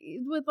 how like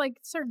with like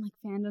certain like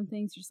fandom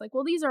things, you're just like,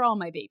 well, these are all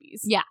my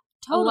babies. Yeah,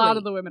 totally. A lot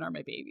of the women are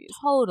my babies.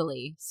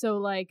 Totally. So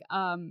like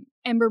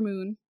Ember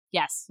Moon.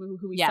 Yes. Who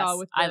we saw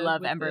with I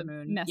love Ember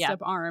Moon. Messed up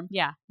arm.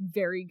 Yeah.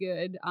 Very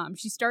good.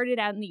 She started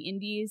out in the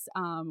indies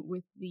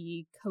with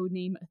the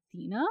codename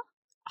Athena.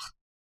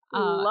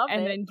 Love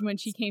and it. then when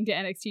she came to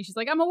NXT, she's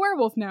like, I'm a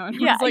werewolf now. And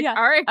I was like, all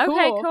right, cool.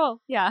 Okay,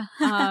 cool. Yeah.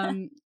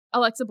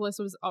 Alexa Bliss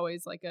was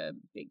always like a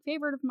big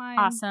favorite of mine.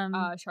 Awesome.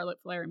 Charlotte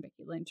Flair and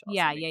Becky Lynch. Also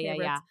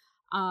Yeah.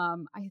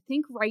 I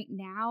think right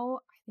now,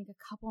 a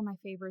couple of my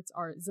favorites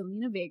are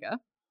Zelina Vega.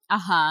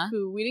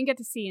 Who we didn't get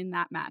to see in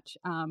that match,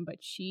 but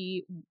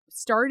she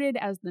started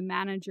as the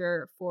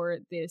manager for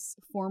this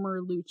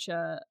former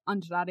Lucha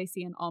Andrade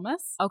Cien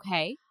Almas.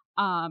 Okay.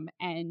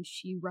 And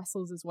she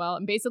wrestles as well.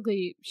 And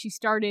basically, she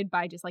started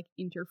by just like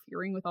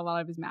interfering with a lot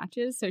of his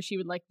matches. So she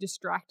would like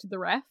distract the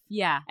ref.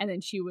 Yeah. And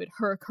then she would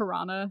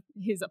hurricanrana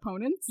his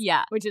opponents.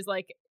 Yeah. Which is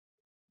like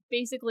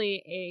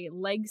basically a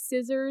leg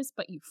scissors,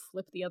 but you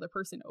flip the other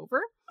person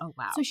over. Oh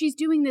wow. So she's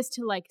doing this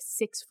to like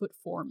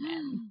 6'4"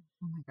 men.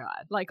 Oh my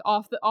God. Like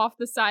off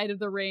the side of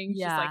the ring,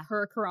 just like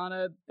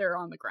hurricanrana, they're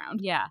on the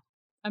ground. Yeah.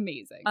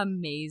 Amazing.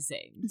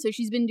 So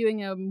she's been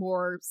doing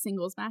more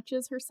singles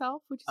matches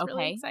herself, which is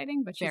really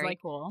exciting. But she's very like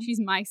cool.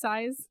 She's my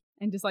size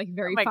and just like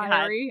very God.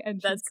 fiery,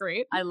 and she's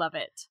great. I love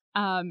it.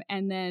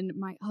 And then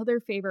my other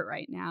favorite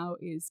right now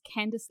is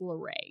Candice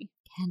LeRae.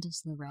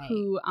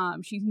 Who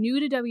she's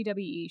new to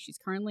WWE. She's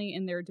currently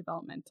in their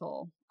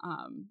developmental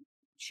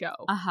show.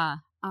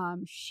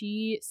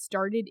 She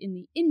started in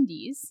the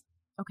indies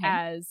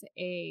as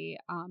a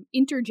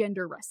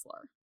intergender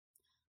wrestler.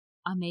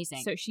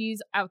 Amazing. So she's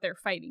out there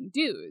fighting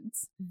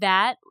dudes.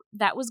 That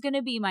was going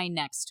to be my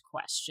next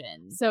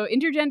question. So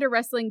intergender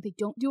wrestling, they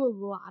don't do a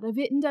lot of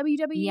it in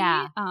WWE.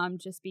 Yeah.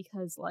 Just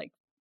because like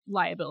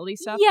liability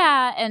stuff.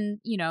 Yeah, and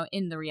you know,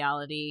 in the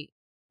reality,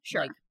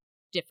 sure, like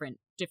different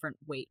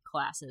weight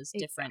classes,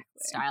 different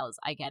styles.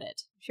 I get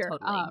it. Sure.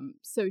 Totally.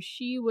 So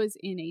she was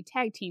in a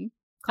tag team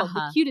called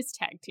the Cutest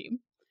Tag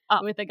Team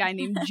with a guy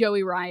named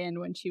Joey Ryan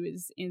when she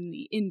was in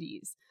the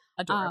indies.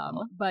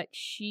 Adorable. But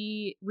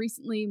she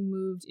recently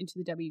moved into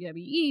the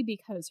WWE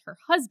because her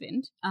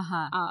husband,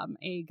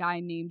 a guy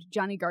named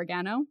Johnny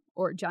Gargano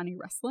or Johnny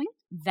Wrestling.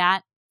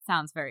 That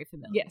sounds very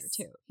familiar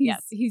too.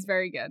 He's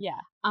very good.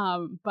 Yeah.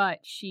 But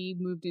she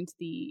moved into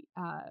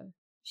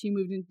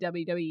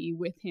WWE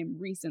with him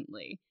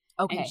recently.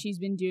 Okay. And she's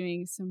been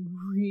doing some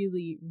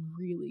really,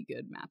 really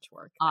good match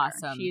work there.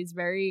 Awesome. She is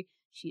very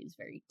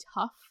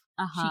tough.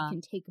 She can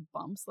take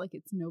bumps like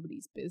it's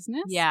nobody's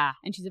business. Yeah.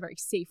 And she's a very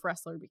safe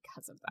wrestler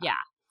because of that. Yeah.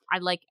 I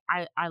like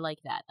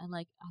that. I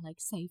like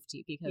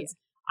safety because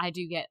I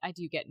do get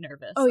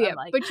nervous. Oh yeah.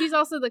 But she's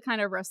also the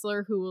kind of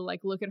wrestler who will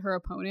like look at her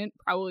opponent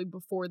probably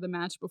before the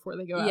match, before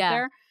they go out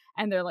there,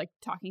 and they're like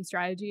talking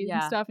strategies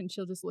and stuff, and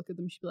she'll just look at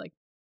them, she'll be like,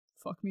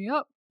 fuck me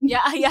up. Yeah.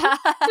 Just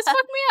fuck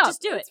me up.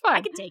 Just do it. It's fine.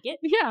 I can take it.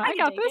 Yeah, I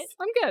got this.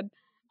 I'm good.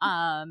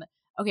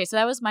 Okay, so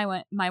that was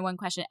my one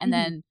question. And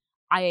then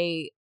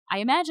I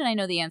imagine I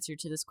know the answer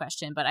to this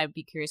question, but I'd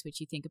be curious what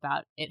you think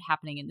about it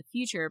happening in the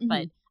future.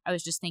 But I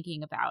was just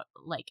thinking about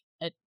like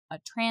a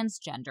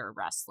transgender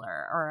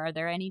wrestler, or are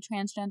there any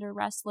transgender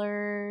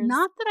wrestlers?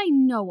 Not that I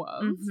know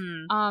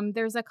of.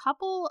 There's a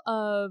couple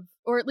of,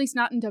 or at least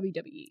not in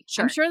WWE.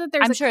 Sure. I'm sure that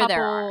there's couple.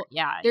 There are.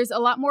 Yeah. There's a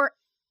lot more.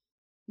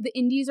 The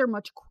indies are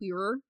much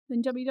queerer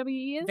than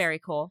WWE is. Very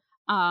cool.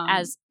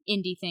 As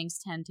indie things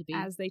tend to be.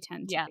 As they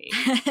tend to be.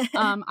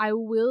 I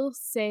will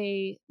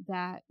say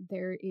that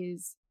there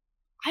is,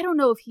 I don't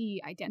know if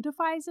he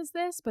identifies as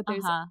this, but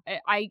there's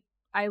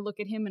I look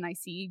at him and I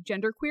see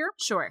genderqueer.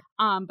 Sure.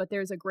 But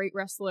there's a great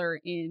wrestler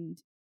in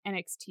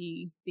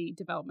NXT, the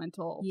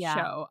developmental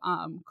show,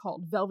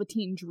 called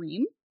Velveteen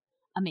Dream.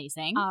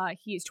 Amazing.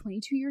 He is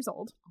 22 years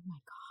old. Oh my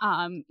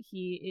god.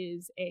 He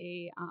is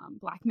a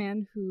black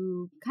man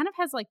who kind of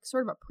has like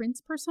sort of a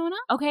prince persona.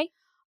 Okay.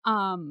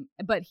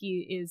 But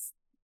he's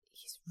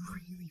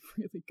really,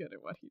 really good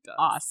at what he does.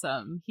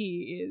 Awesome.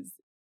 He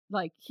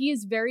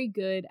is very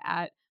good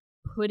at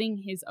putting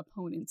his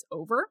opponents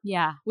over.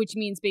 Yeah. Which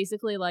means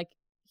basically like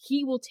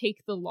he will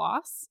take the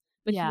loss,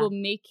 but he will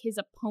make his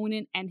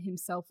opponent and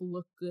himself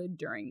look good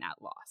during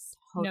that loss.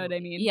 Totally. You know what I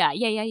mean?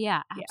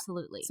 Yeah.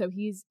 Absolutely. So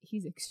he's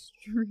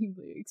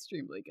extremely,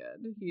 extremely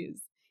good.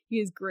 He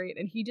is great.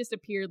 And he just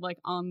appeared like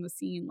on the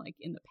scene like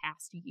in the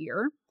past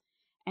year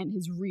and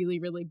has really,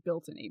 really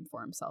built a name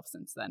for himself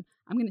since then.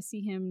 I'm going to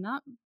see him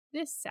not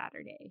this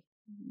Saturday.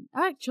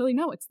 Actually,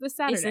 no, it's this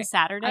Saturday. Is this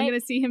Saturday? I'm going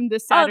to see him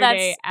this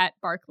Saturday at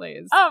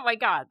Barclays. Oh my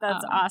god,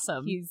 that's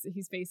awesome. He's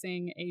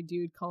facing a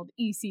dude called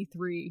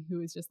EC3, who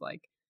is just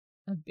like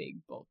a big,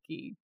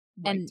 bulky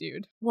white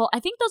dude. Well, I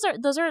think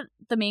those are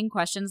the main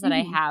questions that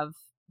I have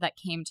that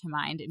came to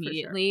mind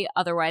immediately. Sure.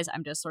 Otherwise,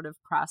 I'm just sort of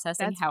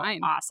processing how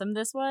awesome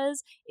this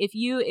was. If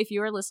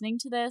you are listening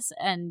to this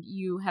and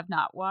you have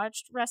not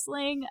watched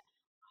wrestling,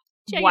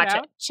 watch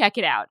it. Check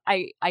it out.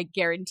 I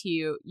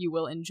guarantee you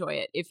will enjoy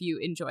it if you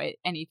enjoy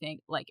anything.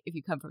 Like if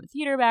you come from a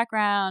theater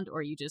background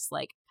or you just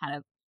like kind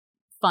of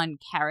fun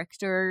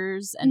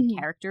characters and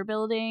character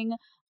building.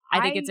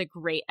 I think it's a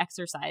great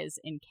exercise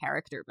in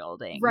character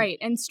building. Right.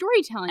 And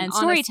storytelling.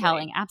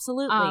 Honestly.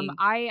 Absolutely.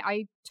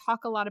 I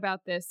talk a lot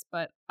about this,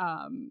 but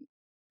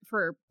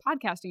for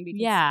podcasting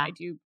because I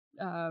do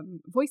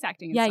voice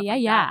acting and stuff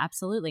like that.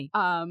 Absolutely.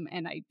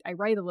 And I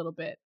write a little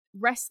bit.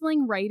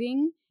 Wrestling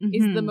writing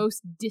is the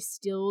most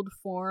distilled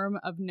form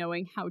of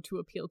knowing how to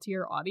appeal to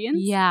your audience.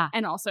 Yeah.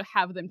 And also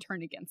have them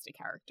turn against a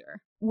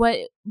character.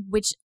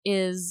 Which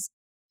is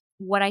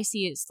what I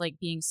see is like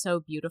being so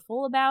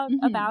beautiful about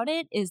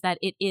it is that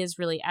it is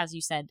really, as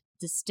you said,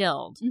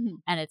 distilled.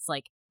 And it's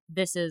like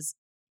this is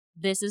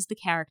the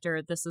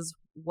character, this is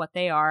what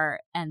they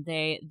are, and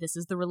this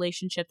is the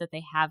relationship that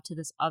they have to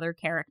this other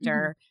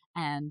character,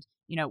 and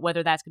you know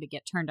whether that's going to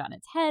get turned on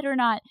its head or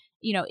not.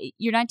 You know,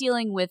 you're not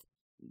dealing with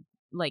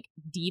like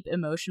deep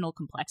emotional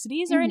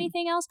complexities or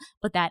anything else,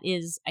 but that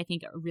is, I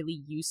think, a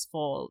really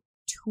useful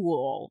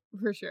tool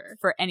for sure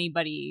for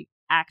anybody,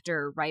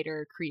 actor,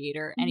 writer,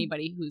 creator,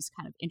 anybody who's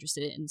kind of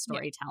interested in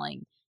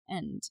storytelling.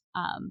 And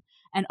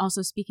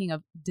also speaking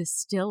of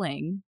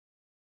distilling,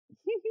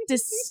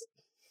 distilleries.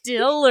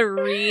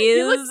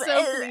 You look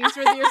so pleased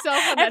with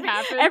yourself when that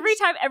happens.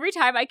 Every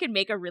time I can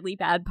make a really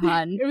bad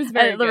pun, it was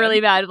very good.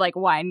 Really bad like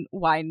wine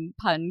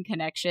pun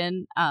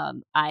connection.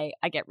 I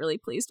get really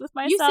pleased with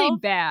myself. You say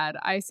bad,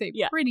 I say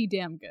pretty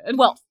damn good.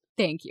 Well,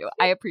 thank you.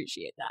 I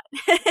appreciate that.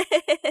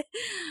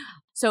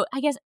 So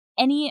I guess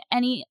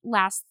any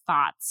last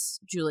thoughts,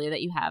 Julia,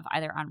 that you have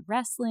either on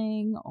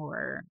wrestling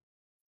or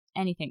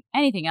anything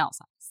else,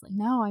 honestly?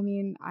 No, I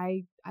mean,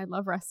 I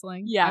love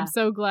wrestling. Yeah. I'm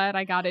so glad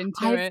I got into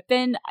it. I've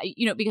been,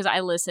 because I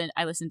listen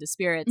to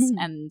Spirits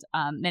and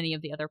many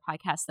of the other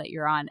podcasts that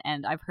you're on,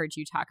 and I've heard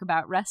you talk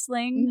about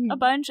wrestling a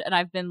bunch, and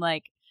I've been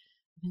like,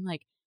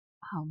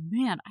 oh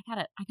man, I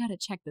gotta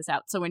check this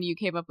out. So when you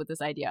came up with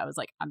this idea, I was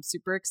like, I'm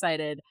super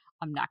excited.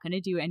 I'm not gonna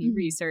do any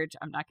research.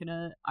 I'm not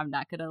gonna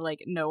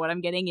like know what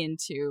I'm getting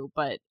into,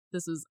 but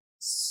this is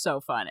so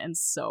fun and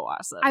so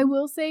awesome. I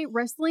will say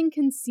wrestling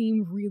can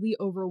seem really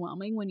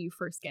overwhelming when you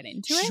first get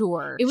into it.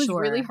 Sure. It was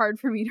really hard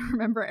for me to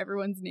remember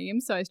everyone's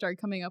names, so I started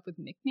coming up with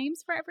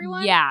nicknames for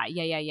everyone. Yeah.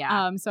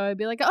 So I'd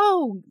be like,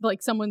 oh,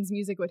 like someone's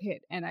music would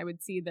hit and I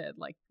would see the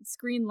like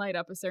screen light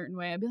up a certain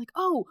way. I'd be like,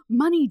 oh,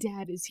 Money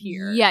Dad is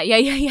here. Yeah.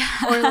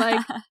 Or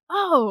like,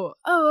 oh,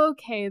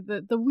 okay,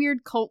 the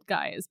weird cult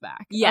guy is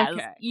back. Yes.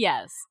 Okay.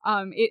 Yes.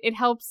 It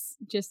helps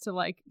just to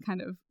like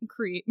kind of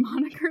create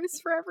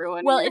monikers for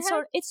everyone. Well, it's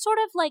sort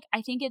of like,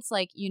 I think it's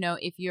like,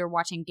 if you're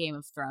watching Game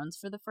of Thrones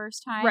for the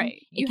first time,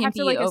 right? You have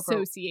to like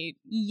associate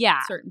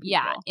certain people.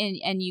 Yeah,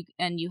 and you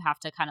have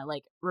to kind of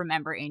like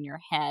remember in your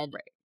head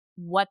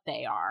what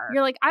they are.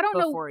 You're like, I don't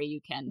know before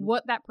you can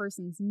what that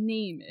person's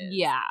name is.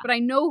 Yeah, but I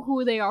know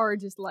who they are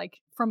just like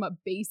from a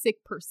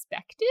basic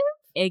perspective.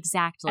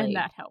 Exactly. And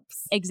that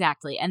helps.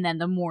 Exactly. And then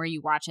the more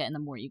you watch it and the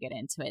more you get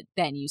into it,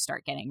 then you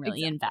start getting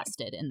really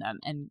invested in them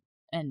and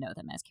know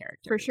them as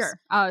characters. For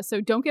sure.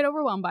 So don't get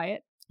overwhelmed by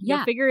it.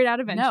 You'll figure it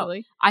out eventually.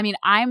 No. I mean,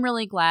 I'm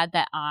really glad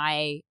that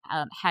I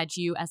had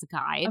you as a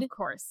guide. Of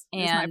course.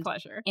 It's my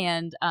pleasure.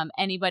 And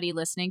anybody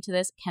listening to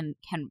this can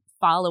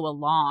follow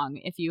along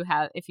if you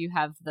have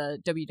the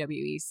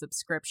WWE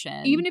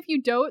subscription. Even if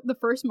you don't, the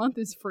first month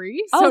is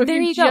free. So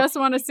there if you just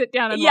want to sit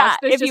down and watch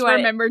this, just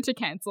remember to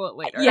cancel it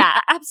later. Yeah,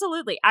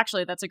 absolutely.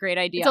 Actually, that's a great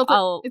idea.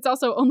 It's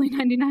also only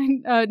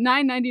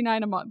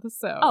 $9.99 a month,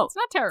 so it's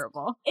not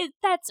terrible.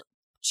 That's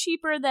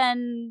cheaper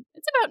than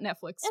it's about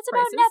Netflix. It's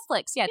prices. about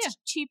Netflix. Yeah, it's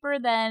cheaper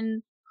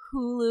than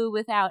Hulu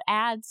without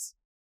ads.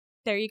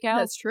 There you go.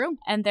 That's true.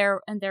 And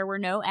there were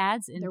no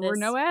ads in There were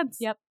no ads.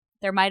 Yep.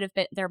 There might have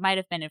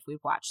been if we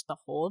watched the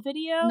whole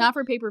video. Not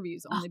for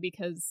pay-per-views, only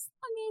because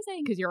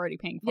amazing. Because you're already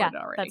paying for it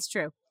already. That's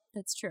true.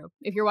 That's true.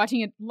 If you're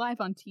watching it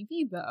live on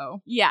TV,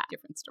 though,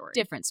 different story.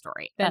 Different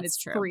story. Then That's it's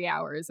true. 3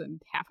 hours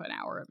and half an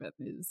hour of it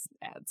is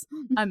ads.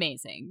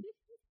 Amazing.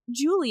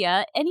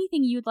 Julia,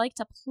 anything you'd like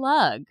to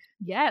plug?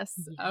 Yes.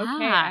 Yeah.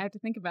 Okay, I have to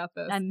think about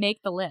this. And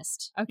make the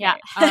list. Okay.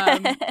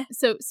 Yeah.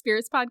 So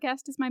Spirits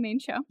Podcast is my main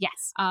show.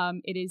 Yes.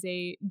 It is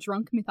a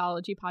drunk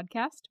mythology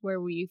podcast where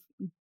we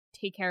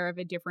take care of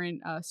a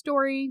different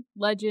story,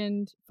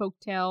 legend,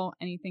 folktale,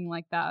 anything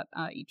like that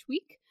each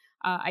week.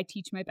 I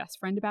teach my best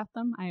friend about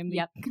them. I am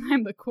the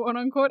I'm the quote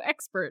unquote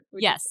expert,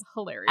 which is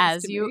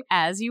hilarious.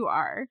 As you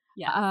are.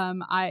 Yeah.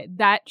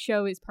 That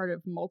show is part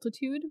of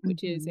Multitude,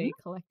 which is a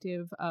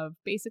collective of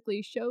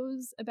basically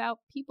shows about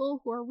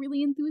people who are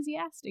really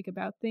enthusiastic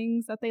about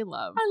things that they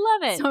love. I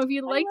love it. So if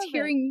you liked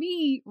hearing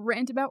me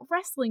rant about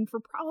wrestling for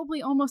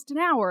probably almost an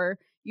hour,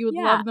 you would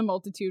love the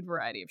Multitude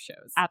variety of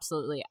shows.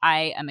 Absolutely.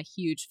 I am a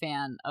huge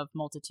fan of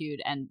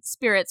Multitude, and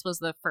Spirits was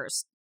the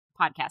first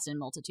podcast in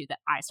Multitude that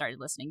I started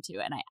listening to,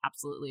 and I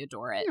absolutely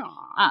adore it.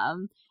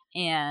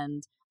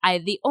 And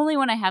the only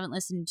one I haven't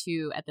listened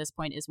to at this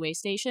point is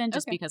Waystation,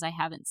 just because I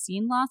haven't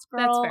seen Lost Girl.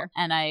 That's fair.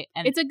 And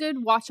it's a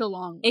good watch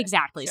along.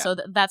 Exactly. So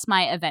that's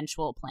my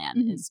eventual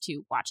plan is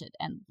to watch it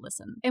and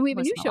listen. And we have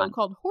a new show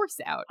called Horse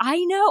Out.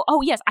 I know.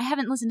 Oh yes, I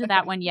haven't listened to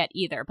that one yet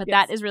either, but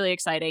that is really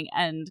exciting.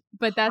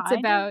 But that's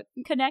about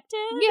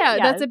connected. Yeah,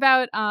 that's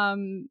about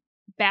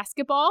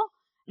basketball.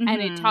 And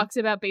it talks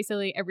about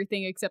basically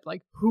everything except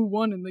like who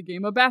won in the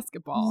game of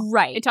basketball.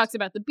 Right. It talks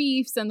about the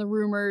beefs and the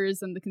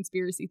rumors and the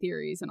conspiracy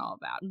theories and all of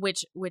that.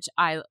 Which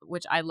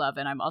I love,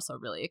 and I'm also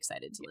really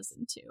excited to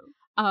listen to.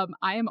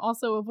 I am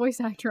also a voice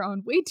actor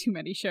on way too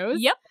many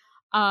shows. Yep.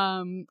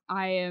 I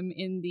am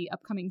in the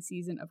upcoming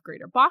season of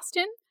Greater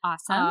Boston.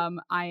 Awesome.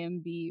 I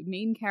am the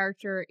main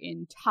character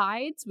in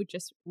Tides, which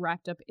just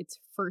wrapped up its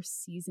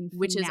first season finale.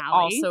 Which is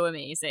also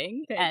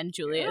amazing. And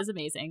Julia is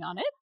amazing on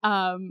it.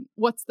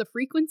 What's the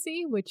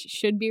Frequency, which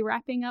should be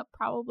wrapping up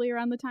probably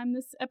around the time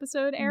this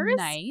episode airs.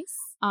 Nice.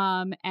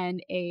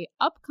 And a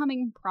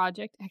upcoming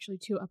project, actually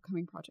 2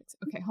 upcoming projects.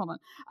 Okay, hold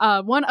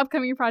on. One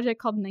upcoming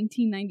project called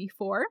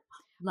 1994.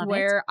 Love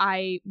where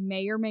I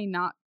may or may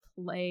not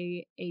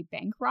play a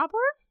bank robber.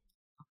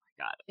 Oh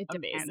my god. It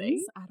amazing.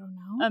 Depends. I don't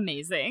know.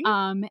 Amazing.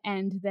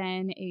 And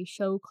then a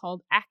show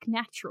called Act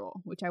Natural,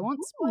 which I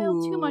won't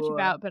spoil too much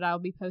about, but I'll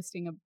be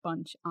posting a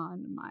bunch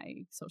on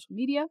my social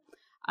media.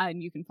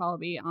 And you can follow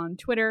me on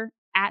Twitter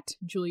at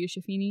Julia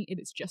Shafini. It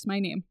is just my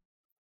name.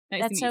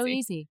 Nice That's so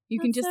easy. You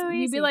can just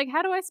you'd be like,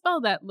 how do I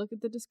spell that? Look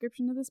at the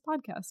description of this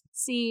podcast.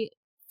 See,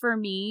 for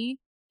me,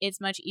 it's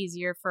much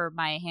easier for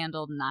my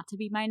handle not to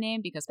be my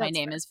name because my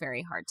name is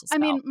very hard to spell. I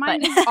mean,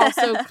 mine is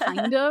also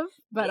kind of,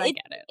 but I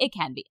get it. It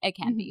can be. It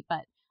can be,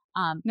 but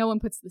no one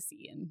puts the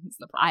C in. Is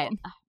the problem.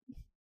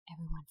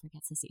 Everyone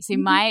forgets the C.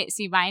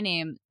 See my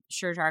name,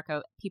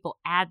 Sherjarko, people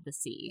add the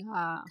C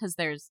because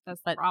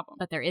that's the problem.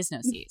 But there is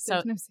no C.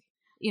 So no C.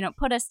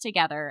 Put us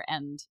together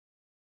and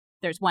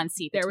there's one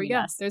C between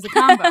us. There we go. There's a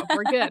combo.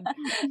 We're good.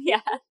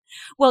 Yeah.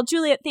 Well,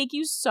 Julia, thank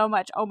you so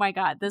much. Oh my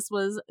god, this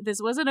was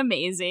an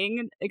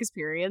amazing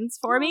experience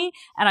for me,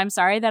 and I'm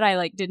sorry that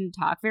I didn't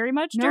talk very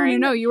much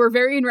during. No, you were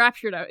very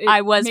enraptured.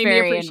 I was made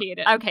very me appreciate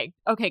it.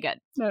 Okay, good.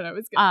 No, it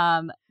was good.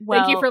 Well,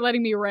 thank you for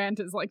letting me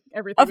rant as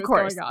everything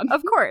was going on.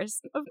 Of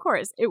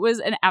course, it was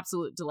an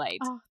absolute delight.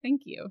 Oh,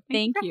 thank you.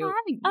 Thank you for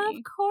having me.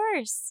 Of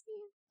course.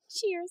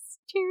 Cheers.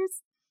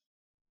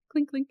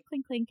 Clink, clink,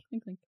 clink, clink,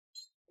 clink, clink.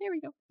 There we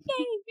go.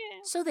 Yay.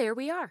 So there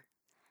we are.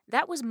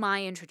 That was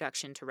my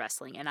introduction to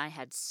wrestling, and I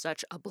had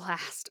such a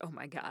blast. Oh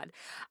my god.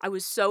 I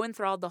was so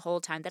enthralled the whole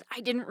time that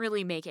I didn't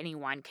really make any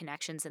wine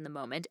connections in the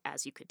moment,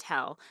 as you could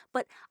tell,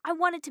 but I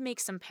wanted to make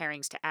some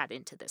pairings to add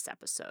into this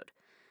episode.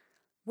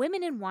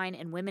 Women in wine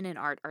and women in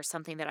art are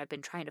something that I've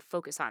been trying to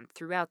focus on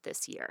throughout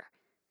this year.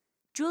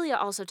 Julia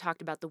also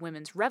talked about the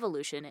women's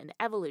revolution and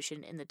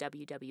evolution in the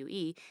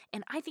WWE,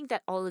 and I think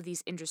that all of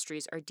these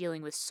industries are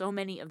dealing with so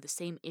many of the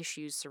same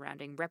issues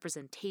surrounding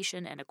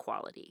representation and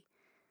equality.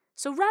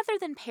 So rather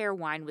than pair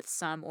wine with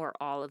some or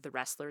all of the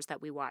wrestlers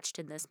that we watched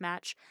in this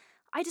match,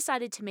 I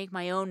decided to make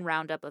my own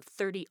roundup of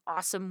 30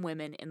 awesome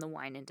women in the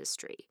wine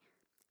industry.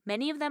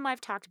 Many of them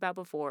I've talked about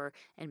before,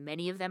 and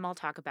many of them I'll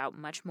talk about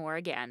much more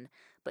again,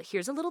 but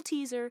here's a little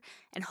teaser,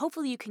 and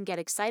hopefully you can get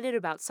excited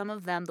about some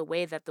of them the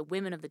way that the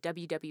women of the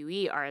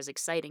WWE are as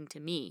exciting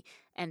to me,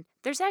 and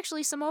there's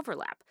actually some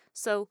overlap.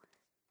 So,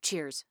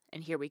 cheers,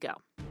 and here we go.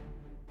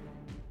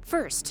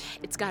 First,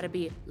 it's gotta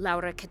be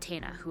Laura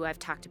Catena, who I've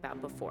talked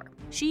about before.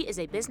 She is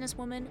a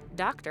businesswoman,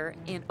 doctor,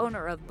 and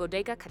owner of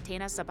Bodega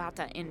Catena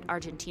Zapata in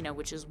Argentina,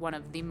 which is one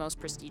of the most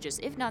prestigious,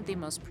 if not the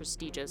most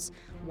prestigious,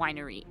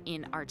 winery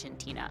in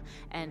Argentina.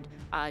 And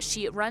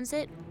she runs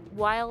it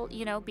while,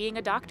 being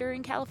a doctor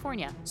in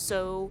California.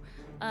 So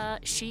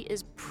she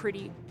is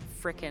pretty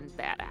frickin'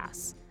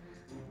 badass.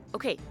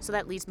 Okay, so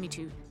that leads me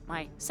to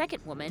my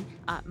second woman,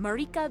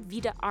 Marika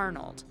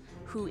Vida-Arnold,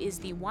 who is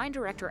the wine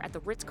director at the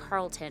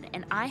Ritz-Carlton,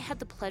 and I had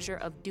the pleasure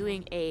of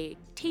doing a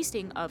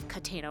tasting of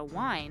Catena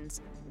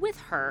wines with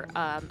her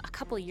a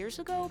couple of years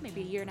ago, maybe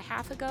a year and a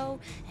half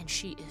ago, and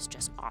she is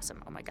just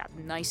awesome. Oh my god,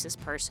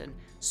 nicest person,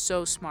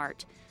 so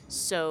smart,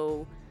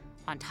 so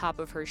on top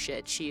of her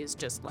shit. She is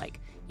just like,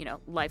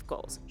 life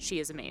goals. She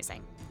is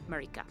amazing.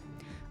 Marika.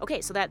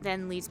 Okay, so that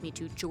then leads me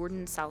to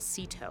Jordan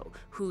Salcito,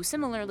 who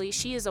similarly,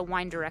 she is a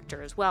wine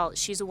director as well.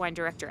 She's a wine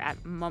director at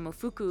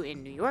Momofuku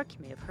in New York.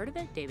 You may have heard of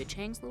it, David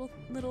Chang's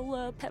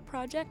little pet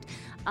project.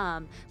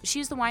 But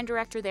she's the wine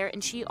director there,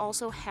 and she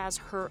also has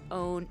her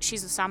own,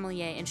 she's a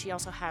sommelier, and she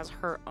also has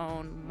her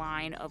own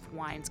line of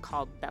wines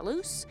called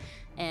Bellus.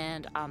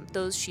 And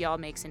those she all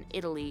makes in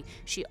Italy.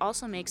 She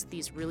also makes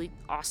these really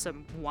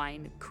awesome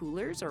wine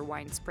coolers or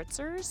wine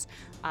spritzers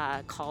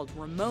called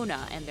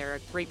Ramona, and they're a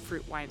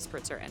grapefruit wine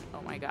spritzer. And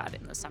oh my God,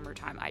 in the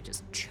summertime, I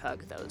just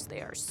chug those.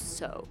 They are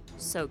so,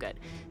 so good.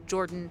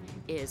 Jordan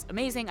is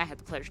amazing. I had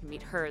the pleasure to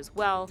meet her as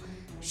well.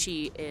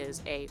 She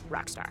is a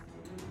rock star.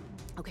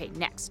 Okay,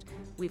 next,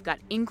 we've got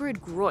Ingrid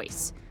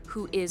Greuss,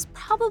 who is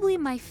probably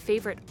my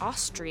favorite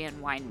Austrian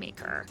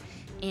winemaker.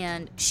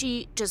 And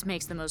she just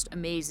makes the most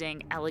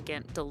amazing,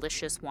 elegant,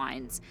 delicious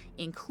wines,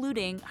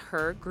 including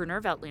her Gruner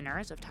Veltliner,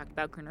 as I've talked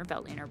about Gruner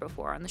Veltliner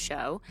before on the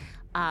show.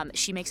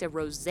 She makes a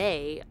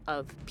rosé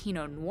of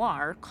Pinot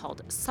Noir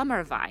called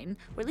Sommerwein,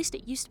 or at least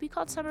it used to be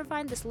called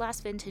Sommerwein. This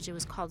last vintage, it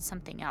was called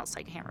something else.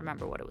 I can't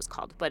remember what it was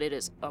called, but it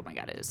is, oh my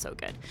God, it is so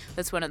good.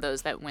 That's one of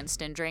those that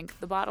Winston drank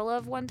the bottle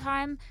of one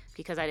time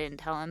because I didn't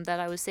tell him that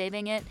I was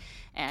saving it,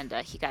 and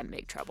he got in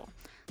big trouble.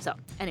 So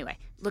anyway,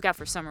 look out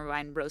for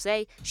Sommerwein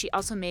Rosé. She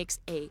also makes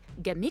a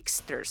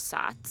Gemixter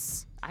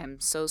Satz. I'm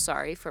so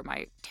sorry for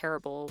my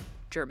terrible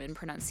German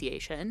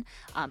pronunciation,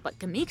 but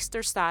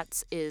Gemixter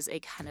Satz is a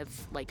kind of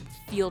like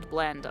field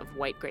blend of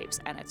white grapes,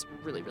 and it's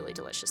really, really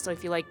delicious. So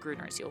if you like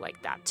Gruners, you'll like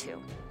that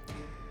too.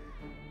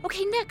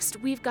 Okay,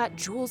 next we've got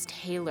Jules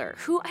Taylor,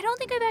 who I don't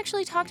think I've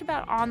actually talked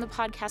about on the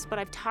podcast, but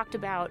I've talked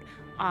about,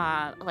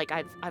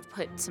 I've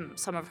put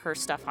some of her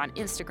stuff on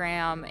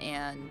Instagram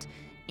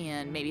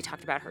and maybe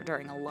talked about her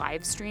during a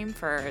live stream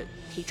for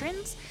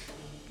patrons.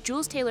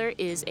 Jules Taylor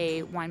is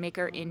a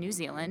winemaker in New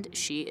Zealand.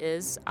 She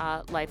is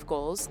life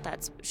goals.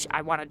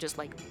 I want to just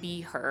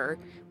be her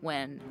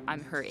when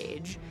I'm her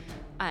age.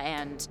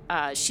 And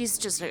she's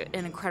just an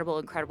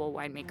incredible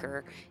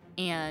winemaker.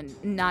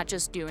 And not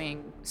just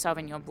doing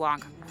Sauvignon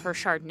Blanc. Her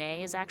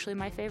Chardonnay is actually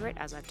my favorite.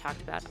 As I've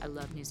talked about, I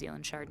love New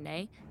Zealand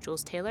Chardonnay.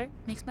 Jules Taylor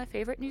makes my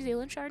favorite New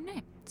Zealand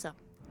Chardonnay. So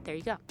there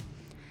you go.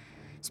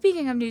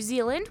 Speaking of New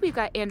Zealand, we've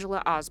got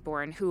Angela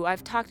Osborne, who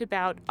I've talked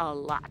about a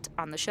lot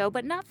on the show,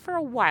 but not for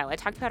a while. I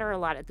talked about her a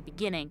lot at the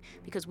beginning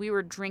because we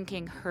were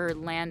drinking her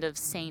Land of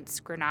Saints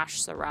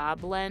Grenache Syrah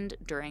blend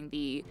during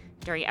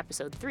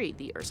episode 3,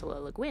 the Ursula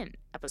Le Guin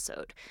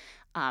episode.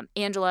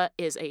 Angela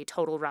is a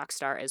total rock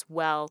star as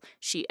well.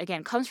 She,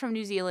 again, comes from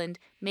New Zealand,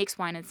 makes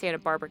wine in Santa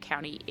Barbara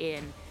County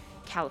in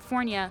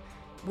California,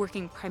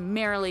 working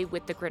primarily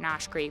with the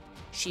Grenache grape.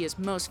 She is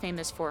most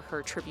famous for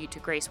her tribute to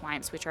Grace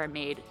wines, which are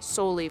made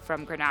solely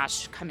from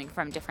Grenache coming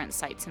from different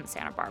sites in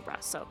Santa Barbara.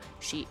 So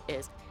she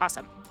is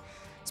awesome.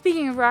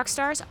 Speaking of rock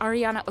stars,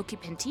 Arianna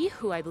Occhipinti,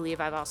 who I believe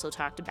I've also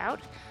talked about.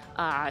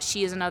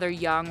 She is another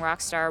young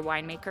rock star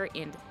winemaker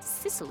in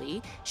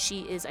Sicily.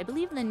 She is, I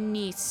believe, the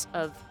niece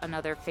of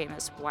another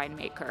famous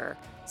winemaker,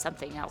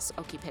 something else,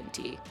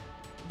 Occhipinti.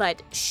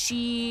 But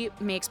she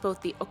makes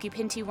both the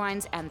Occhipinti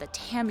wines and the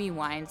Tami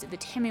wines. The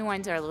Tami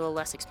wines are a little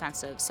less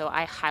expensive, so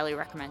I highly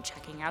recommend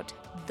checking out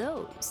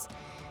those.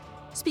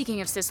 Speaking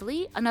of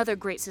Sicily, another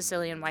great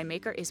Sicilian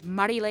winemaker is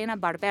Marilena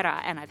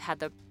Barbera, and I've had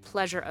the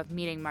pleasure of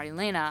meeting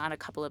Marilena on a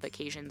couple of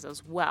occasions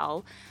as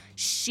well.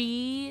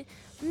 She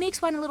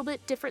makes wine a little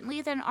bit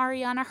differently than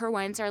Arianna. Her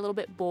wines are a little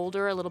bit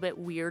bolder, a little bit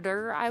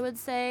weirder, I would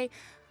say.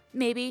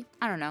 Maybe,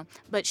 I don't know,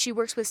 but she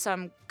works with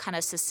some kind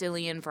of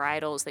Sicilian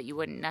varietals that you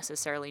wouldn't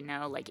necessarily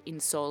know, like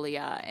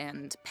Insolia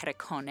and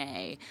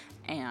Pericone,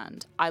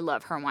 and I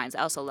love her wines.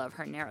 I also love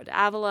her Nero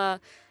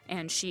d'Avola,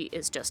 and she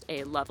is just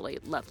a lovely,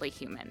 lovely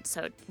human.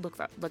 So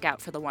look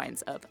out for the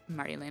wines of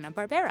Marilena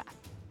Barbera.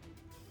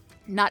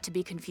 Not to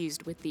be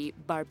confused with the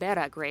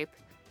Barbera grape,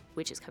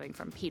 which is coming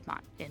from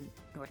Piedmont in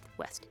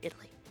northwest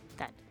Italy.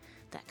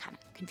 That kind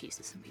of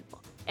confuses some people.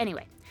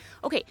 Anyway,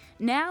 okay,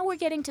 now we're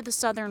getting to the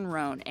Southern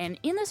Rhone, and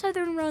in the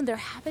Southern Rhone, there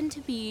happen to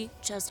be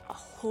just a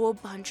whole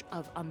bunch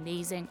of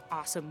amazing,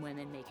 awesome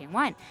women making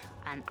wine,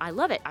 and I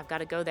love it. I've got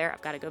to go there.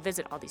 I've got to go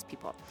visit all these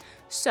people.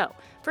 So,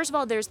 first of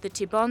all, there's the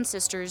Thibon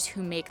sisters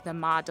who make the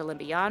Ma de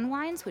Limbian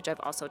wines, which I've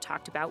also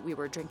talked about. We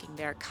were drinking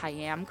their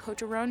Cayam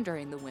Coteron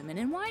during the Women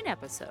in Wine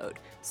episode,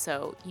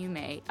 so you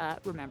may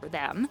remember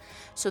them.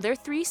 So they're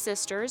 3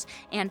 sisters,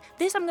 and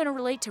this I'm going to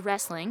relate to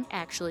wrestling,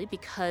 actually,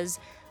 because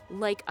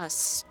like a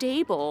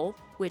stable,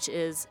 which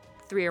is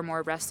 3 or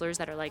more wrestlers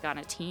that are like on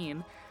a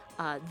team,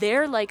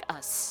 they're like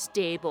a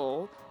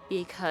stable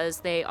because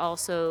they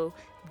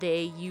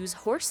use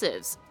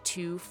horses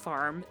to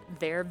farm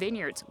their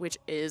vineyards, which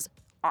is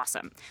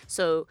awesome.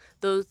 So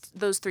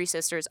those 3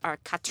 sisters are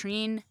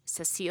Catherine,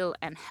 Cécile,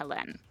 and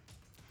Hélène.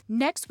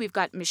 Next, we've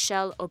got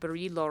Michelle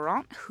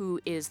Aubry-Laurent, who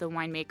is the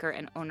winemaker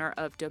and owner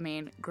of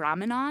Domaine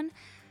Gramenon.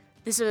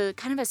 This is a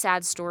kind of a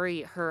sad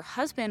story. Her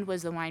husband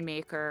was the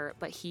winemaker,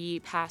 but he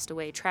passed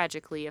away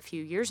tragically a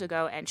few years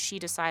ago, and she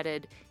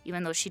decided,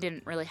 even though she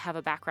didn't really have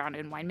a background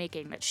in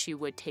winemaking, that she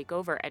would take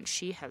over, and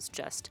she has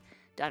just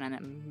done an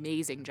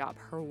amazing job.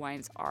 Her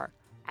wines are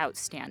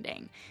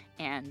outstanding,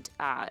 and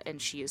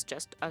she is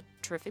just a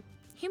terrific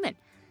human.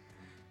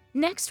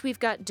 Next, we've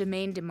got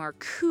Domaine de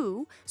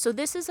Marcoux. So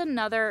this is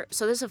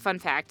a fun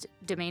fact,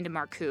 Domaine de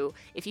Marcoux.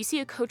 If you see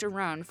a Côte de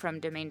Rhône from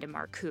Domaine de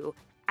Marcoux,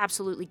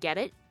 absolutely get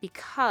it,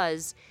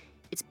 because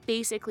it's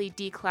basically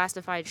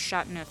declassified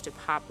Châteauneuf du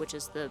Pape, which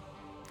is the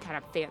kind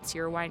of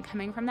fancier wine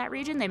coming from that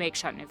region. They make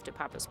Châteauneuf du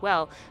Pape as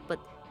well, but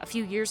a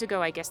few years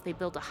ago, I guess they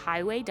built a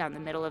highway down the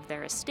middle of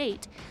their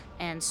estate,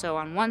 and so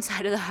on one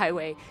side of the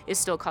highway is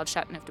still called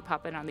Châteauneuf du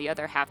Pape, and on the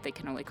other half they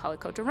can only call it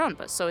Côte de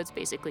Rhône, so it's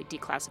basically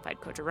declassified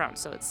Côte de Rhône,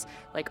 so it's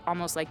like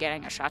almost like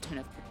getting a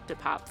Châteauneuf du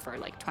Pape for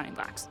like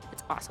 $20.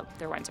 It's awesome.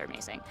 Their wines are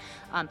amazing.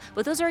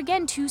 But those are,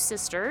 again, two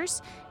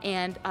sisters,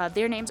 and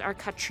their names are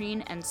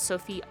Catherine and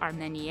Sophie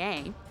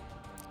Armenier.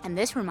 And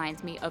this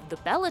reminds me of the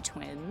Bella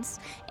twins.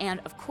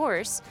 And of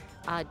course,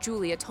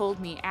 Julia told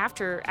me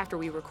after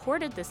we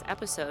recorded this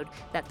episode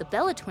that the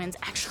Bella twins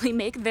actually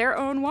make their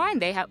own wine.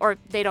 They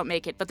don't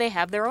make it, but they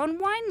have their own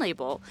wine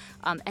label.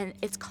 And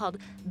it's called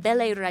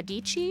Belle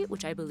Radici,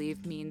 which I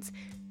believe means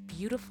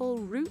beautiful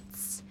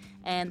roots.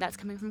 And that's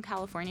coming from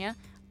California.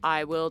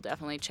 I will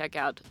definitely check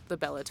out the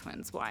Bella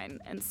twins wine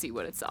and see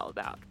what it's all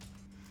about.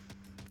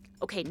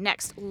 Okay,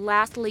 next,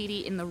 last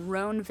lady in the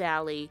Rhone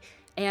Valley,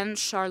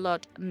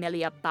 Anne-Charlotte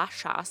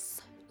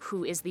Méliat-Bachas,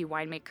 who is the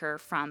winemaker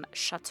from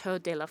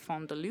Château de la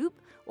Fond de Loup,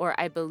 or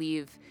I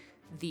believe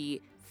the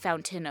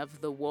Fountain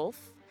of the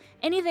Wolf.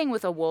 Anything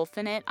with a wolf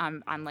in it,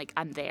 I'm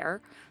there.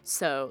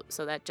 So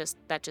that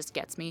just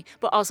gets me.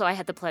 But also, I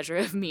had the pleasure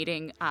of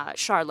meeting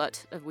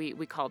Charlotte. We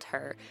called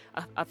her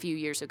a few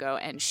years ago,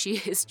 and she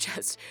is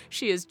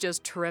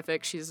just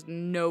terrific. She's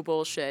no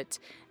bullshit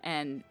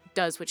and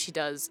does what she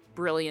does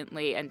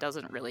brilliantly and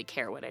doesn't really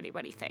care what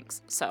anybody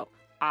thinks. So.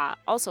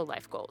 Also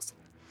life goals.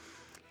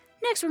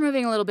 Next, we're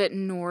moving a little bit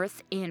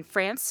north in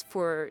France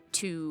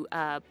to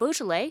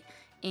Beaujolais,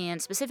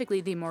 and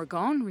specifically the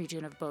Morgon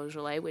region of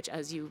Beaujolais, which,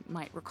 as you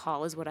might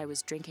recall, is what I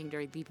was drinking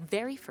during the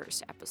very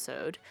first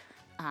episode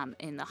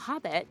in The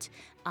Hobbit.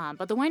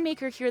 But the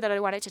winemaker here that I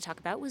wanted to talk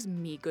about was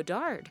Mie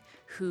Godard,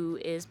 who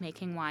is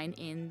making wine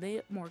in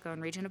the Morgon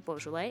region of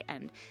Beaujolais,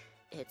 and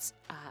it's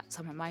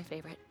some of my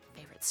favorite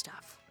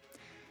stuff.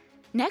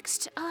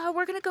 Next,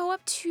 we're going to go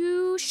up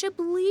to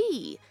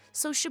Chablis.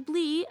 So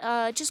Chablis,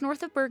 just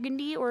north of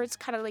Burgundy, or it's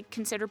kind of like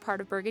considered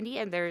part of Burgundy,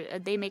 and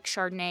they make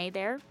Chardonnay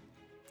there,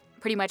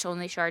 pretty much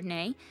only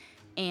Chardonnay.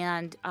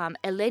 And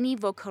Eleni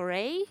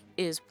Vauqueret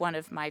is one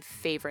of my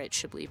favorite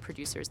Chablis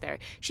producers there.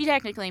 She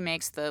technically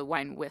makes the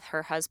wine with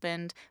her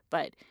husband,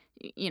 but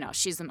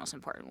she's the most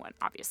important one,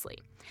 obviously.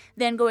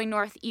 Then going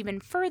north even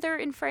further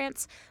in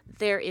France,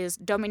 there is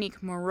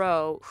Dominique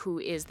Moreau, who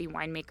is the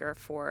winemaker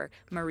for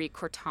Marie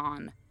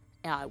Courtin,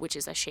 which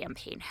is a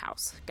champagne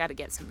house. Got to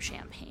get some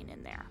champagne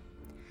in there.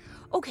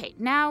 Okay,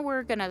 now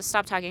we're going to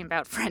stop talking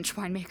about French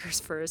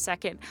winemakers for a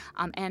second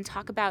and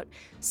talk about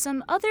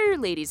some other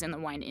ladies in the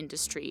wine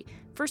industry.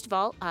 First of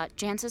all,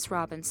 Jancis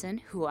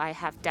Robinson, who I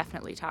have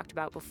definitely talked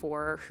about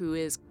before, who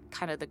is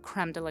kind of the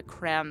creme de la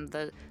creme,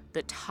 the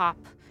top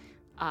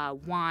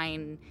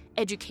wine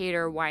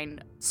educator,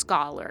 wine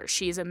scholar.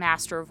 She's a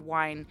master of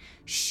wine.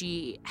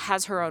 She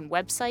has her own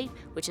website,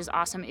 which is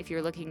awesome if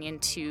you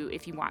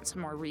want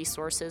some more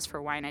resources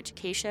for wine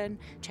education.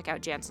 Check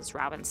out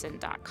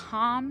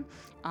jancisrobinson.com.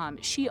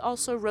 She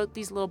also wrote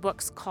these little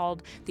books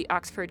called The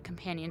Oxford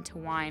Companion to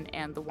Wine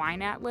and The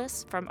Wine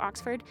Atlas from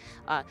Oxford.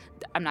 I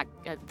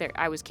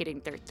was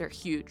kidding. They're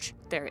huge.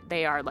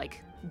 They are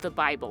like the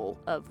Bible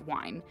of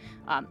wine,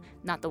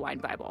 not the wine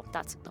Bible.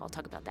 I'll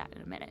talk about that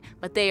in a minute.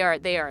 But they are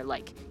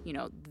like,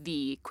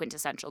 the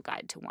quintessential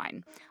guide to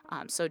wine.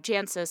 So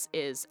Jancis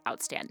is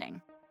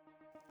outstanding.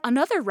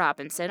 Another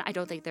Robinson, I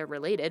don't think they're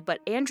related, but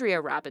Andrea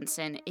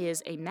Robinson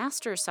is a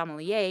master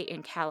sommelier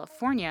in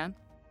California.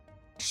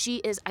 She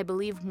is, I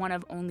believe, one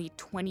of only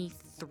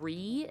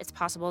 23. It's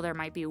possible there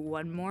might be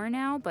one more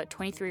now, but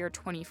 23 or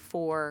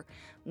 24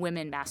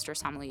 women master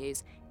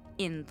sommeliers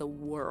in the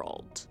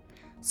world.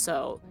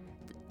 So,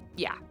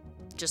 yeah,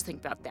 just think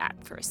about that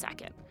for a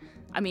second.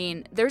 I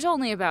mean, there's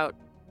only about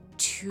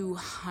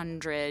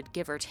 200,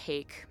 give or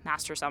take,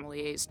 master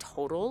sommeliers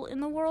total in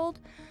the world.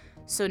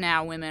 So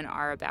now women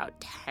are about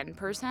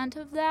 10%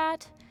 of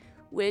that,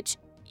 which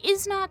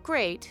is not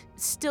great.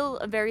 Still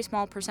a very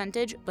small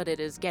percentage, but it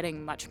is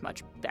getting much,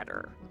 much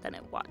better than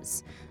it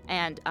was.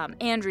 And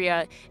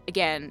Andrea,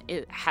 again,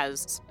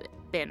 has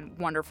been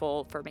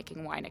wonderful for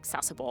making wine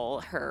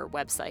accessible. Her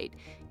website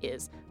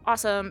is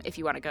awesome if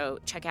you want to go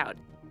check out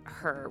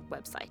her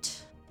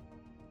website.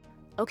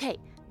 Okay,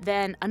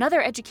 then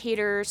another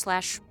educator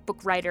 / book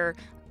writer,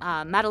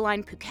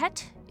 Madeleine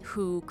Phuket,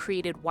 who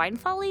created Wine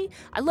Folly.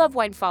 I love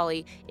Wine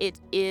Folly. It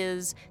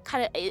is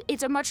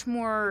it's a much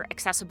more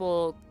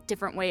accessible,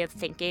 different way of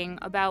thinking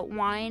about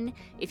wine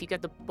if you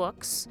get the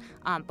books.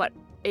 But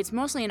it's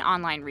mostly an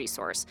online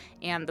resource,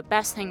 and the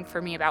best thing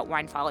for me about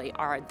Wine Folly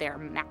are their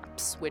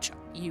maps, which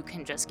you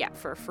can just get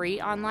for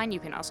free online. You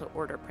can also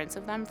order prints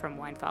of them from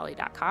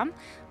winefolly.com,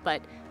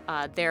 but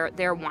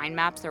their wine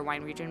maps, their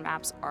wine region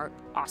maps are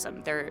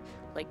awesome. They're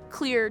like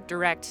clear,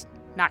 direct,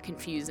 not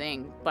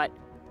confusing, but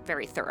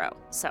very thorough.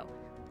 So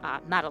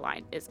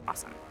Madeline is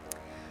awesome.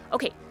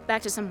 Okay,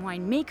 back to some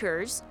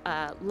winemakers.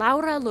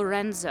 Laura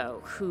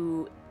Lorenzo,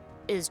 who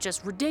is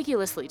just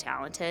ridiculously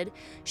talented.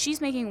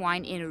 She's making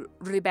wine in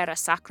Ribera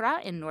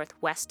Sacra in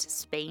northwest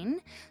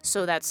Spain.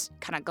 So that's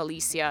kind of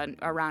Galicia,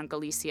 around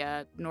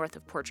Galicia, north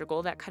of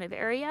Portugal, that kind of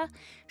area.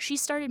 She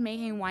started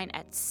making wine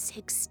at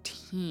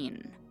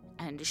 16,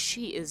 and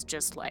she is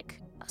just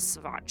like a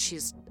savant.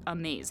 She's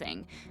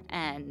amazing,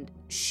 and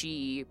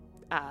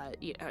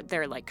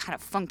they're like kind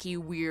of funky,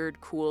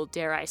 weird, cool,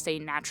 dare I say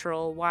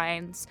natural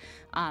wines,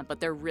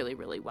 but they're really,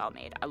 really well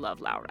made. I love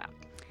Laura.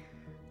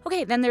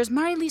 Okay, then there's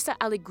Marilisa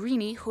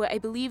Allegrini, who I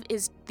believe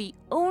is the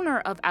owner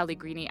of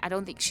Allegrini. I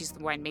don't think she's the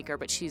winemaker,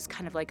 but she's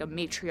kind of like a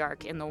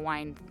matriarch in the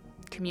wine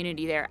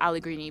community there,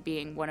 Allegrini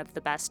being one of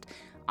the best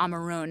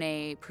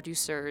Amarone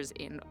producers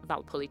in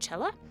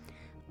Valpolicella,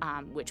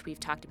 which we've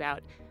talked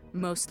about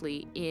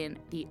mostly in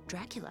the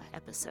Dracula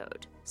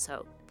episode.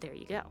 So there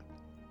you go.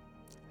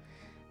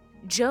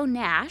 Jo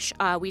Nash,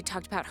 we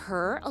talked about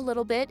her a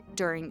little bit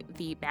during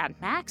the Mad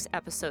Max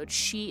episode.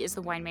 She is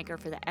the winemaker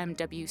for the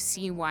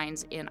MWC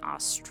wines in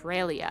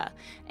Australia,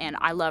 and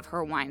I love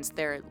her wines.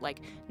 They're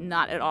like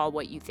not at all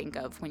what you think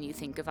of when you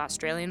think of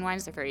Australian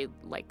wines. They're very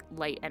like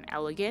light and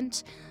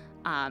elegant.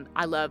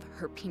 I love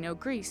her Pinot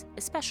Gris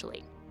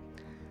especially.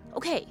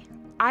 Okay,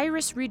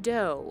 Iris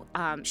Rideau.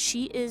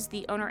 She is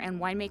the owner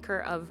and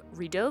winemaker of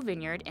Rideau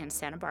Vineyard in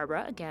Santa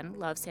Barbara. Again,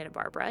 love Santa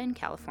Barbara in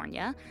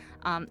California.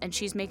 And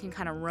she's making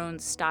kind of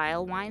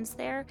Rhone-style wines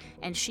there.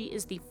 And she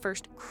is the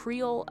first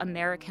Creole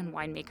American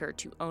winemaker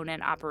to own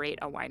and operate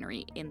a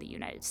winery in the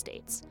United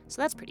States.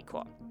 So that's pretty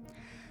cool.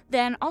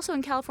 Then also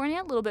in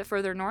California, a little bit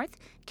further north,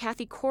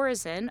 Kathy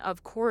Corazon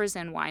of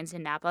Corazon Wines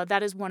in Napa.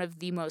 That is one of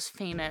the most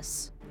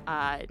famous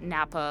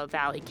Napa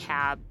Valley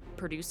Cab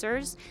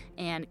producers,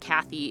 and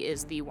Kathy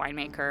is the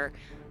winemaker,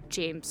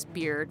 James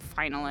Beard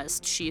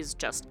finalist. She's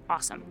just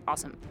awesome.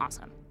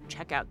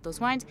 Check out those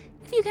wines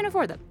if you can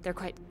afford them. They're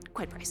quite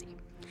pricey.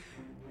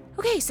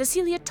 Okay,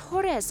 Cecilia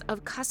Torres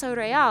of Casa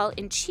Real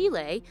in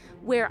Chile,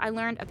 where I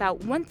learned about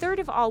 1/3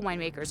 of all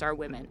winemakers are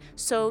women.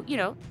 So,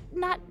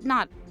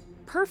 not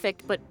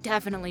perfect, but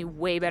definitely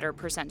way better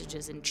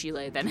percentages in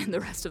Chile than in the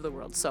rest of the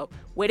world. So,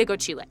 way to go,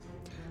 Chile.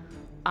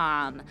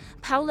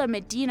 Paula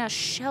Medina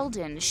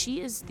Sheldon,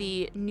 she is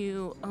the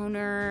new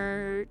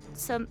owner,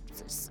 some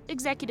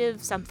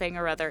executive something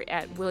or other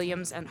at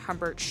Williams and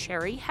Humbert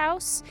Sherry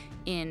House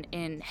in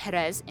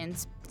Jerez in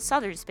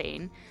southern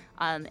Spain.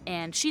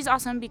 And she's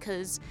awesome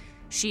because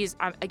she's,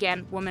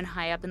 again, woman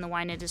high up in the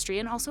wine industry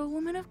and also a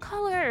woman of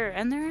color.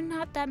 And there are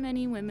not that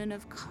many women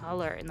of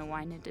color in the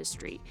wine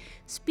industry.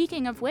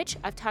 Speaking of which,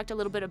 I've talked a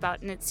little bit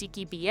about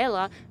Ntsiki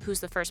Biela,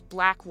 who's the first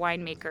black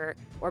winemaker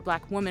or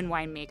black woman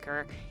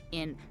winemaker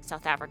in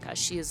South Africa.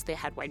 She is the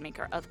head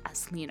winemaker of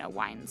Aslina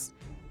Wines.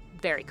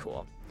 Very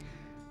cool.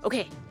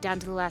 Okay, down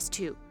to the last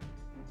two.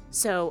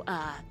 So,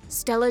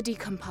 Stella Di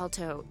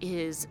Compalto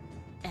is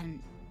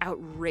an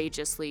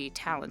outrageously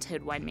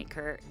talented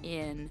winemaker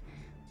in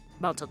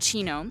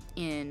Montalcino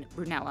in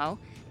Brunello,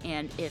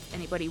 and if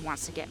anybody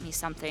wants to get me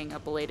something, a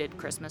belated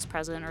Christmas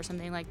present or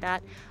something like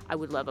that, I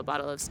would love a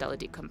bottle of Stella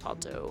Di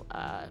Compalto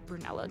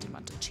Brunello di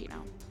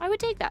Montalcino. I would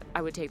take that.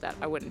 I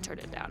wouldn't turn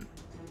it down.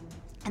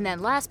 And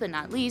then last but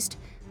not least,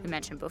 we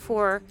mentioned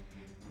before,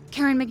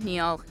 Karen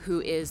McNeil,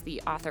 who is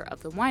the author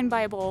of the Wine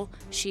Bible.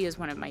 She is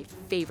one of my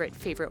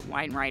favorite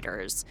wine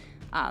writers.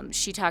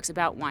 She talks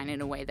about wine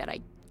in a way that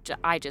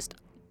I just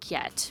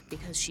get,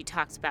 because she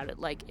talks about it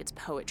like it's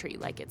poetry,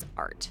 like it's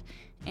art.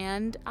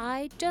 And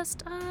I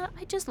just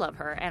love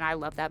her, and I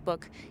love that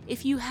book.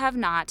 If you have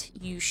not,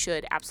 you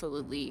should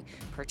absolutely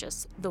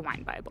purchase the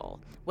Wine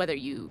Bible. Whether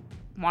you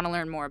want to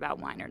learn more about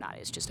wine or not,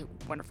 it's just a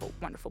wonderful,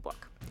 wonderful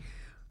book.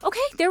 Okay,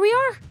 there we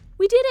are.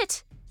 We did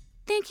it.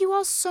 Thank you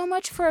all so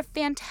much for a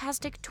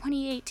fantastic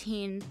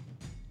 2018.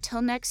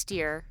 Till next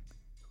year,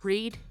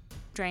 read,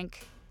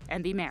 drink,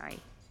 and be merry.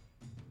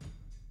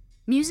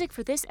 Music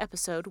for this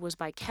episode was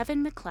by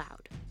Kevin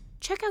MacLeod.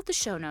 Check out the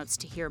show notes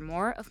to hear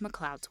more of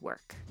MacLeod's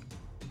work.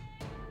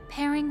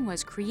 Pairing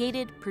was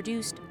created,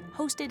 produced,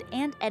 hosted,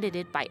 and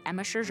edited by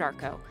Emma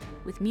Sherjarko,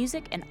 with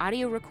music and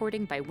audio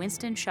recording by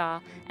Winston Shaw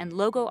and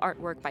logo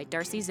artwork by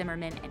Darcy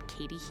Zimmerman and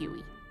Katie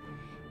Huey.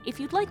 If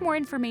you'd like more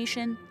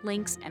information,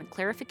 links, and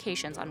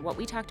clarifications on what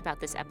we talked about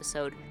this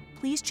episode,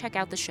 please check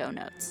out the show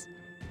notes.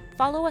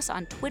 Follow us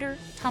on Twitter,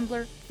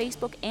 Tumblr,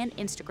 Facebook, and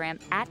Instagram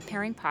at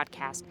Pairing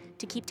Podcast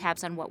to keep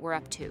tabs on what we're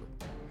up to.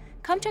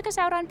 Come check us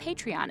out on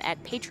Patreon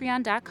at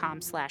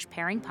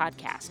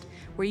patreon.com/pairingpodcast,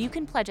 where you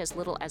can pledge as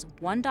little as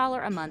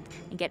 $1 a month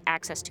and get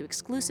access to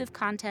exclusive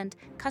content,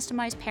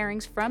 customized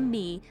pairings from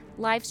me,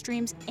 live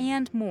streams,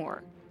 and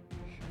more.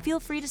 Feel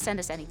free to send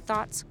us any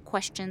thoughts,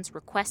 questions,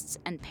 requests,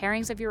 and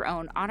pairings of your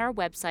own on our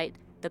website,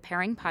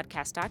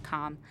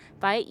 thepairingpodcast.com,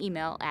 via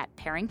email at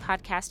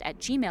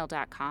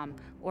pairingpodcast@gmail.com,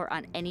 or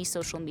on any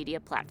social media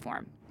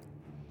platform.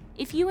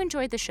 If you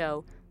enjoyed the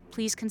show,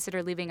 please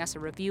consider leaving us a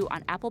review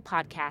on Apple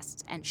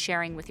Podcasts and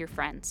sharing with your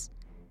friends.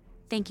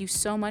 Thank you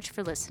so much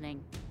for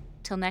listening.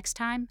 Till next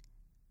time,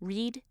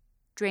 read,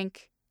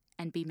 drink,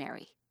 and be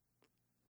merry.